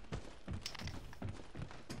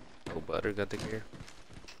 Oh, Butter got the gear.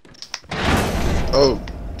 Oh,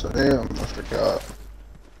 damn, I forgot.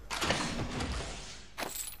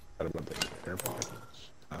 About the air package.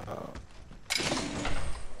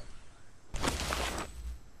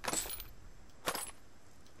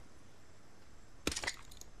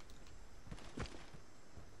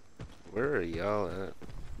 Where are y'all at?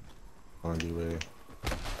 On the way.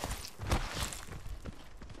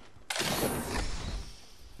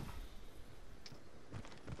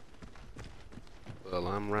 Well,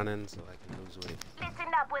 I'm running so I can lose weight.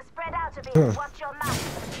 Listen up, we're spread out a bit. Watch your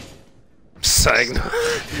mouth. Psych.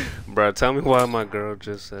 Bro, tell me why my girl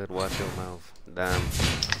just said watch your mouth. Damn.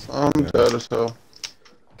 I'm dead as hell.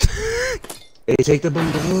 Hey, take the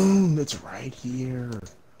balloon. It's right here.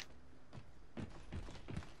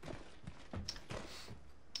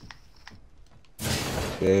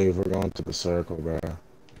 Dave, we're going to the circle, bro.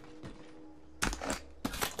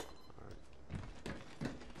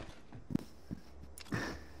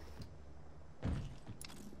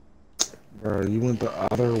 Bro, you went the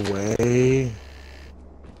other way.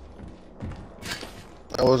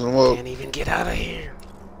 I wasn't woke. Can't even get out of here.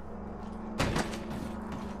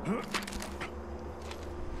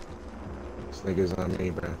 This nigga's on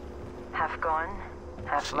me, bro. Half gone,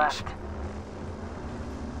 half left.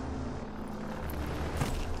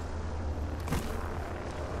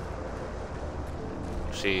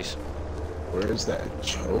 Jeez. Where's that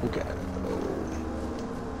choke at, though?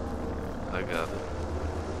 I got it.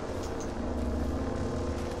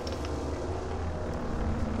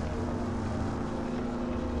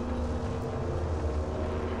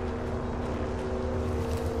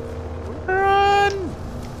 Run!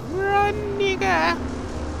 Run, nigga!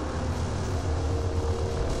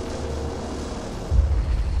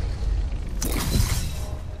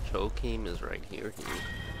 Choke team is right here.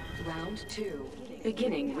 Round 2.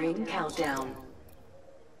 Beginning ring countdown.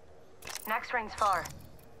 Next ring's far.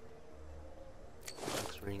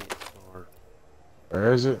 Next ring is far.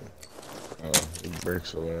 Where is it? Oh, it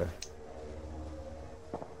breaks away.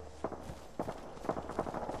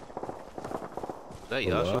 Is that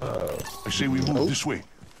Yasha? Wow. I say we move this way.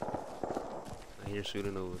 I hear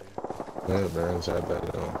shooting over there. Yeah, bro, inside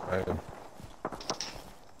that zone. Right.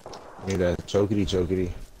 Need that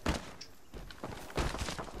chokity.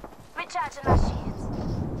 Recharging my shields.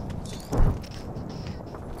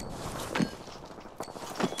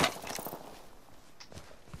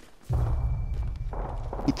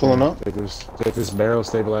 You pulling up? Take this barrel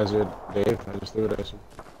stabilizer, Dave. I just threw it at you.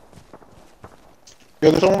 Yo,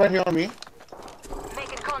 there's someone right here on me.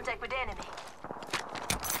 Making contact with enemy.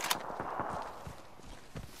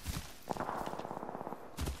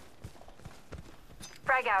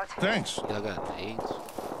 Frag out. Thanks. Y'all got nades?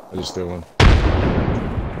 I just threw one.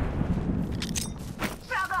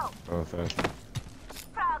 Fraggo! Oh, thanks.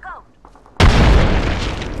 Fraggo!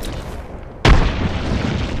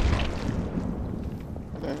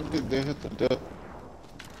 They hit the death.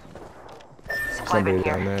 Supply Somebody bin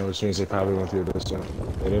down here. there, which means they probably went through this zone.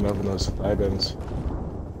 They didn't open those supply bins.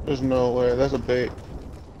 There's no way. That's a bait.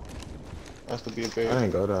 Has to be a bait. I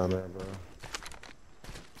ain't go down there, bro.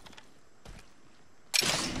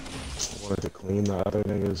 I wanted to clean the other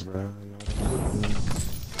niggas, bro.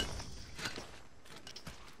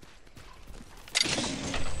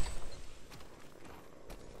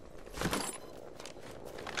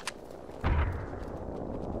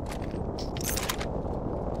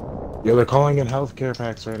 Yo, they're calling in healthcare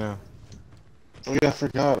packs right now. Oh yeah, I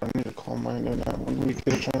forgot. I need to call mine in that when we get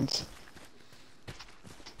a chance.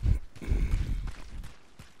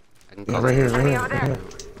 I can Oh, right here.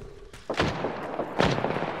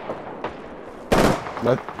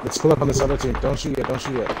 Let's pull up on this other team. Don't shoot yet.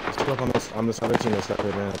 Let's pull up on this other team that's got the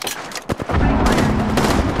advantage.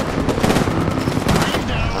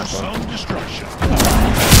 Down some destruction.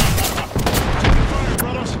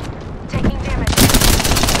 Taking damage.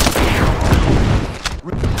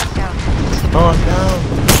 Down. Oh, I'm down.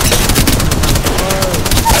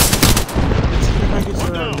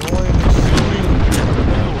 One down.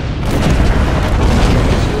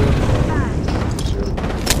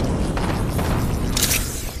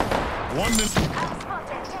 One minute.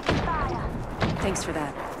 Spotted. Taking fire. Thanks for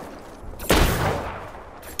that.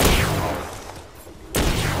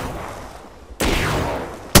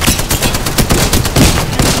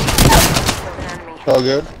 There's an enemy. All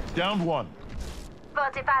good. Down one.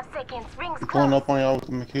 45 seconds. Rings Pulling close. up on y'all with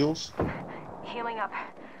the McHeels. Healing up.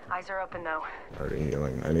 Eyes are open though. Already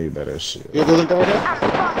healing. I need better shit. Yo, there's a guy right there. I'm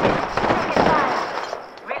spotted. Taking fire.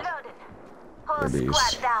 Reloaded. Whole Babies.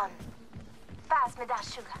 squad down. Pass me that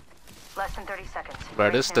sugar. Less than 30 seconds.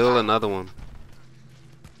 Bro, there's still another one.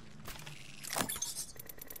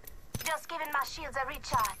 Just giving my shields a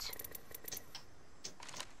recharge.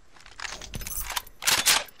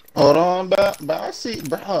 Hold on, but I see,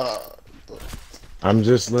 bruh. I'm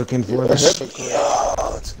just looking for the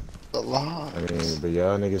shit. The lock. I mean, but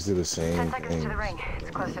y'all niggas do the 10 same seconds thing. to the ring.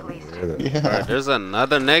 It's close at least. Yeah. Bro, there's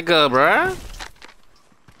another nigga, bruh.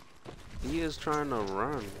 He is trying to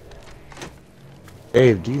run.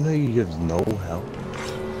 Dave, do you know you give no help?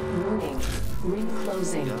 Warning. Ring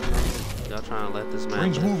closing. Y'all trying to let this man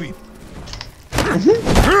Ring's live. moving.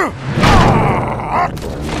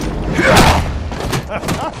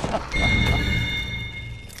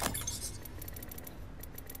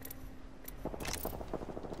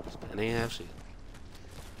 This man ain't have shit.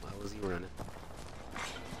 Why was he running?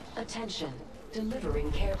 Attention.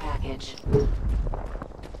 Delivering care package.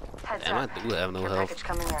 Heads Damn, I up. do have no Care health. package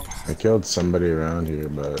coming in. I killed somebody around here,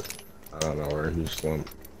 but I don't know where he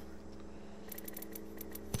slumped.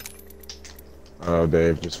 Oh,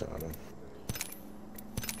 Dave just found him.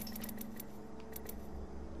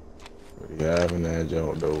 What do you have in that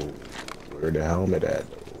joint, though? Where the helmet at,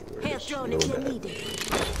 though? Where the Health drone shield if you at? need it.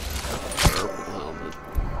 Purple helmet.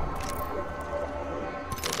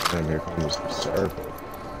 Damn, here comes the circle.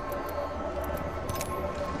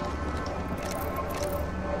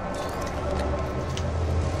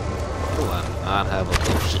 Oh, I not have a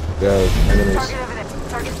potion. Yo, enemies Target over there.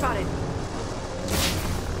 Target spotted.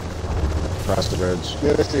 across the bridge.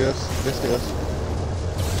 Yeah, this is.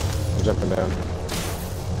 I'm jumping down.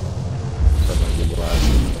 Jumping to the glass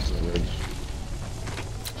across the bridge.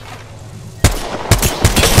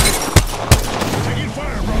 Taking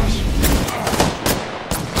fire, Ross.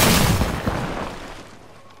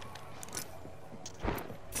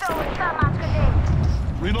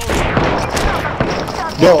 Reloading.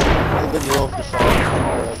 Yo, I think we're off the shot.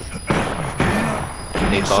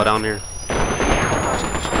 They fall down here.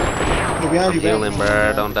 Hey, behind you, Healing,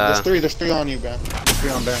 bruh. Don't die. There's three on you, man. There's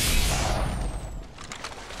three on there.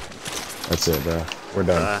 That's it, bro. We're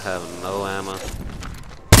done. I have no ammo.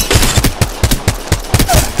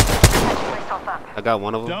 Myself up. I got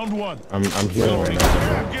one of them. Downed one. I'm healing right Reloading.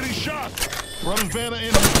 now. I'm getting shot. Brothers Vanna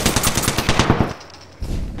in.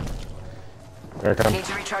 Here I come. Need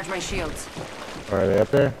to recharge my shields. Are they up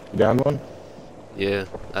there? You down one? Yeah,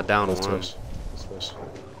 I downed Let's one. switch. Let's switch.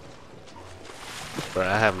 Bro,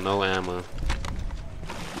 I have no ammo.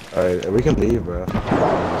 Alright, we can leave, bro.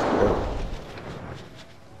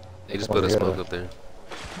 They just put a smoke up there.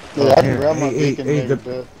 Yeah, I can grab my Hey, beacon, hey,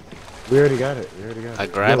 maybe, We already got it. I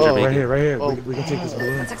grabbed Yo, your right beacon. here, right here. Oh. We can take this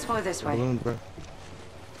balloon. Let's explore this way. Balloon, bro.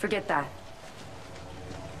 Forget that.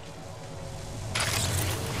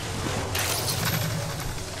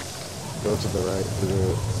 Go to the right, to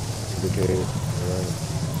the cave. To the right.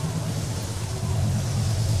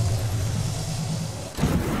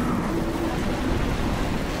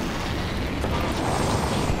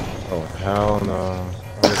 Oh, hell no.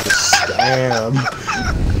 Oh, it's a scam.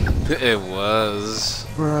 It was.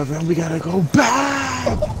 Bro, then we gotta go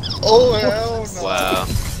back! Oh, hell no. Wow.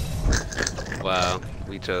 Wow.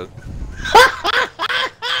 We choked.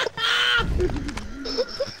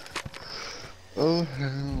 Oh,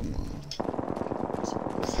 hell no. This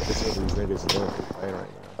is what these niggas doing for playing right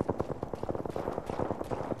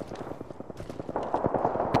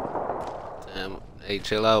now. Damn. Hey,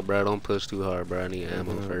 chill out, bro. Don't push too hard, bro. I need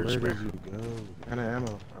ammo first, bro. Where did you go? What kind of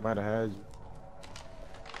ammo? I might have had you.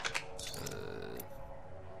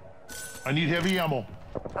 I need heavy ammo.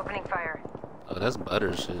 Opening fire. Oh, that's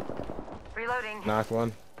butter shit. Reloading. Knock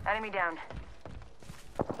one. Enemy down.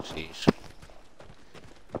 Sheesh.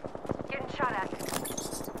 Getting shot at.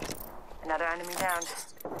 Another enemy down.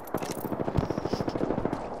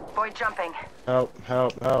 Boy jumping. Help,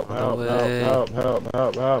 help, help, help, No help, way. help, help,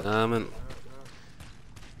 help, help.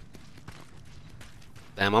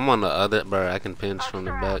 Damn, I'm on the other, bro. I can pinch from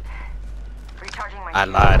the back. Recharging my I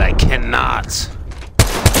shield. lied. I cannot.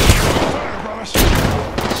 Fire, Ross.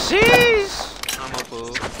 Sheesh. I'm a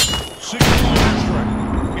fool. 6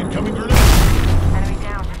 strike. Incoming grenade. Enemy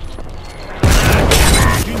down.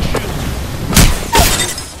 Taking shield.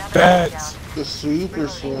 Another Bats. enemy The super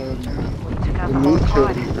swag, man. down. Took out The the new whole kill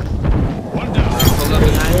squad. leader. One down. Pull up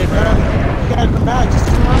behind Hey, you, bro. man. You gotta come back. Just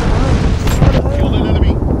turn around. Killed an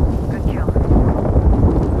enemy. Good kill.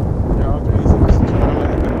 Yeah, all three of these niggas turn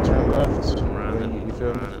right and turn left. Running, You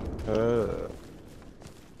feel me? running.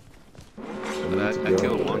 But I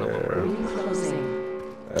killed one of them, bro. Ring closing.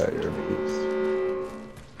 You're a beast.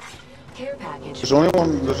 Care package. There's only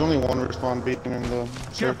one respawn beacon in the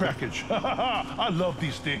Care circle. package. I love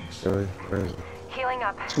these things. Really? Where is it? Healing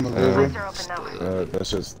up. It's in the river. Eyes are open though.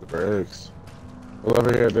 That's just the bricks. Well,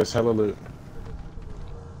 over here, there's hella loot.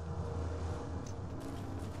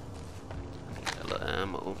 Hella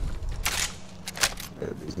ammo. Yeah,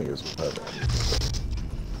 these niggas will have that.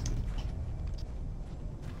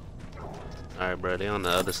 Alright, bro, they on the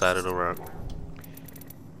other side of the rock.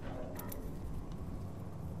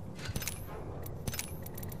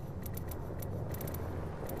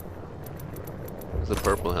 There's a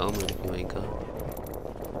purple helmet if you ain't come.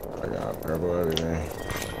 I got purple everything.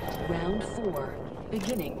 Round 4.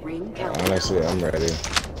 Beginning ring countdown. Honestly, I'm ready.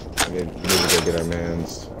 We need to go get our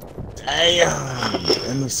mans.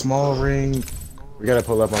 Damn! In the small ring. We gotta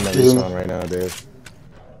pull up on that respawn right now, dude.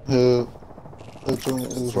 Yeah. That's right. It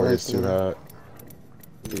was right It's too there. hot.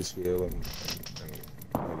 Please heal and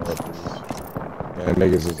man,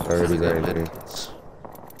 niggas is already ready.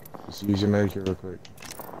 Just use your medicare real quick.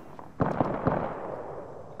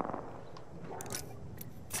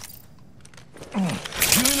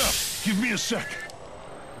 Healing up. Give me a sec.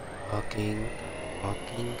 Walking.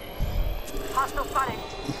 Hostile spotted.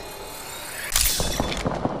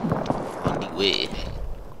 On the way.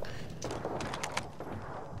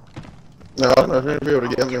 No, I'm not gonna be able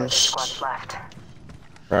to get this. Squads left.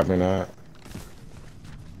 Probably not.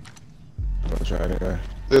 I'll try anyway.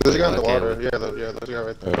 There's a guy in the water. Yeah, there's a guy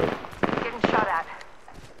right there. Getting shot at.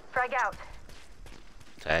 Frag out.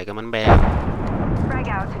 Tag him in back. Frag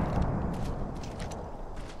out.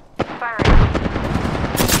 Firing.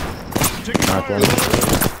 Take Knock fire. one.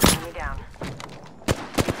 Enemy down.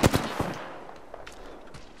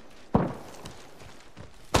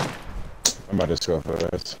 I'm about to score for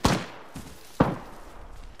this.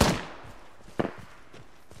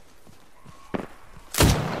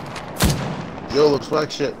 Yo, looks like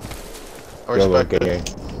shit. I Yo, respect look, it. gang.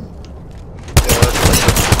 Yeah, I respect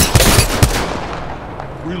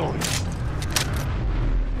Reloading.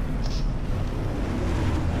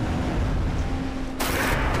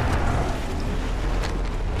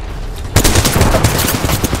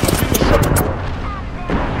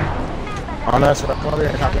 Oh, no, that's what I'm calling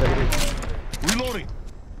it. Reloading. it.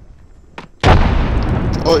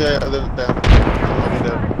 Oh, yeah, they're down. They're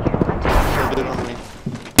dead. They're dead on me.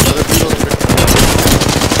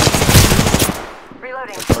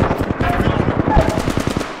 Reloading.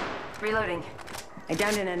 Reloading. I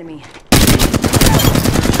downed an enemy.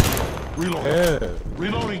 Reloading. Yeah.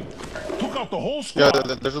 Reloading. Took out the whole squad.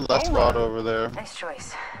 Yeah, there's a left spot over there. Nice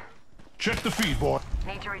choice. Check the feed, boy.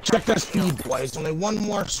 Need to reach. Check that speed, boys. Only one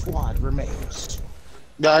more squad remains.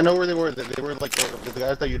 Yeah, I know where they were. They were like the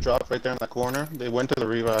guys that you dropped right there in that corner. They went to the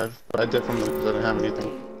revive, but I did from them because I didn't have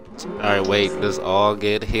anything. Alright, wait. Let's all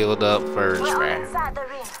get healed up first, right? Inside the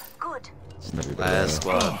ring. Good. Last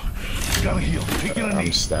squad. Gotta heal. Taking a I'm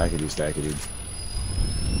knee. stackety.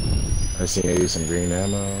 I see maybe some green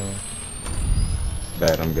ammo.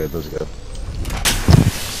 That I'm good. Let's go.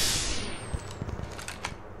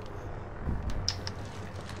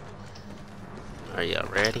 Are y'all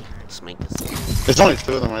ready? Let's make this. There's only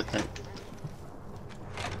 2 of them, I think.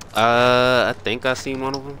 I think I seen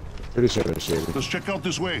one of them. Pretty sure they're shady. Let's check out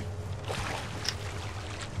this way.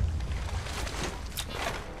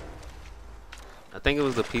 I think it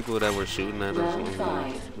was the people that were shooting at us Round when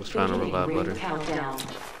 5. we was trying to Beginning revive ring Butter. countdown.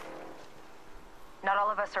 Not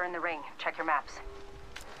all of us are in the ring. Check your maps.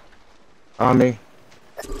 On me.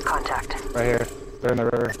 Contact. Right here. They're in the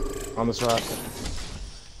river. On this rock.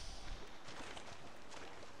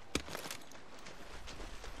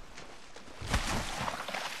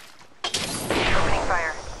 Opening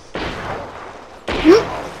fire.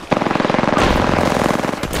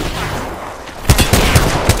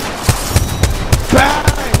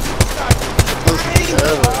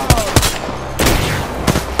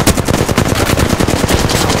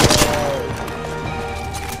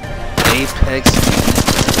 Apex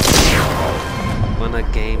won a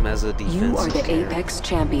game as a defensive You are the player. Apex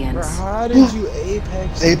champions. How did you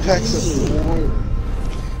Apex?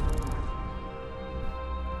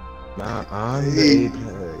 Nah, I'm the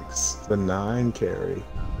Apex. The 9 carry.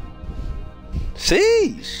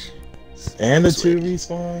 Sheesh. And the 2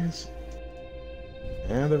 respawns.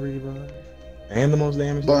 And the revive. And the most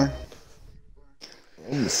damage. Bye.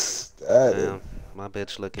 I'm static. Damn, my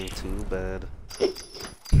bitch looking too bad.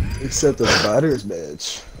 Except the Butters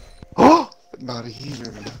bitch. Oh! Not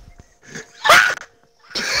here.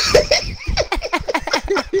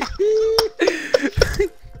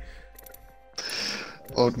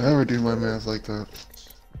 Oh, never do my math like that.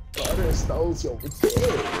 Butters stole your bitch.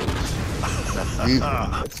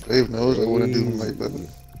 Dave knows I wouldn't do him like that.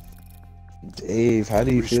 Dave, how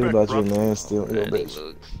do you feel Respect, about your bro. man stealing your Ready, bitch?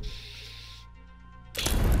 look.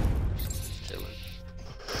 Chilling.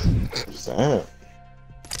 Damn.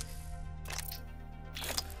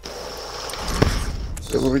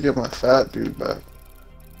 So let me get my fat dude back.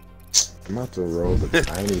 I'm about to roll the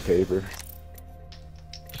tiny paper.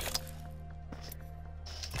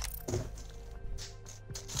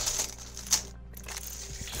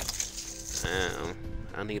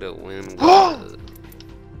 I need a win with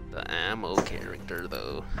the ammo character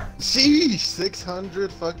though. See,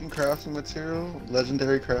 600 fucking crafting material,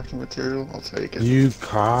 legendary crafting material. I'll take it. You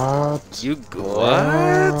copped? You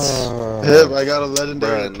what? Yep, I got a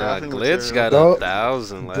legendary Bruh, nah, crafting Glitch material. got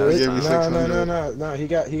 1,000 last No,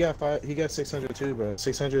 time. he got 600 too, bro.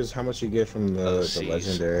 600 is how much you get from the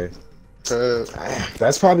legendary.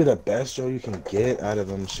 That's probably the best Joe you can get out of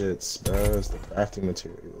them shits, bro. Is the crafting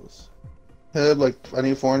materials. Yeah, like I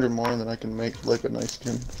need 400 more, and then I can make like a nice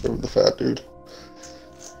skin for the fat dude.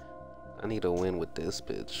 I need a win with this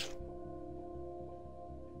bitch.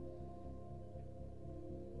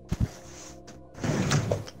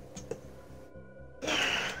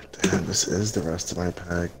 Damn, this is the rest of my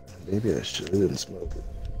pack. Maybe I shouldn't smoke it.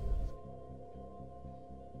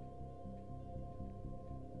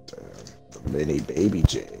 Damn, the mini baby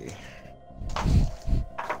J.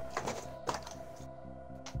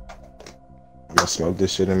 I'm gonna smoke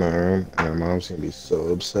this shit in my room, and my mom's gonna be so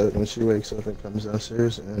upset when she wakes up and comes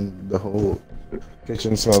downstairs, and the whole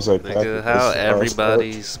kitchen smells like crack. Nigga, how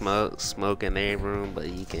everybody smoke in their room, but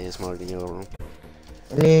you can't smoke in your room?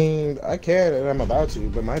 I mean, I can, and I'm about to,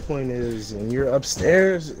 but my point is, when you're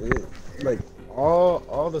upstairs, like,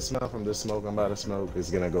 all the smell from the smoke I'm about to smoke is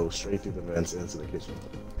gonna go straight through the vents into the kitchen.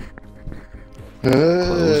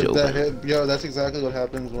 Yo, that's exactly what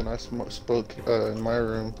happens when I spoke in my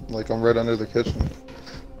room. Like, I'm right under the kitchen.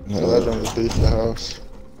 So that don't just beat the house.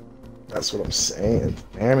 That's what I'm saying.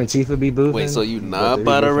 Damn, and Tifa be boofing. Wait, so you not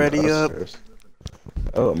about to ready up?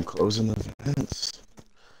 Oh, I'm closing the vents.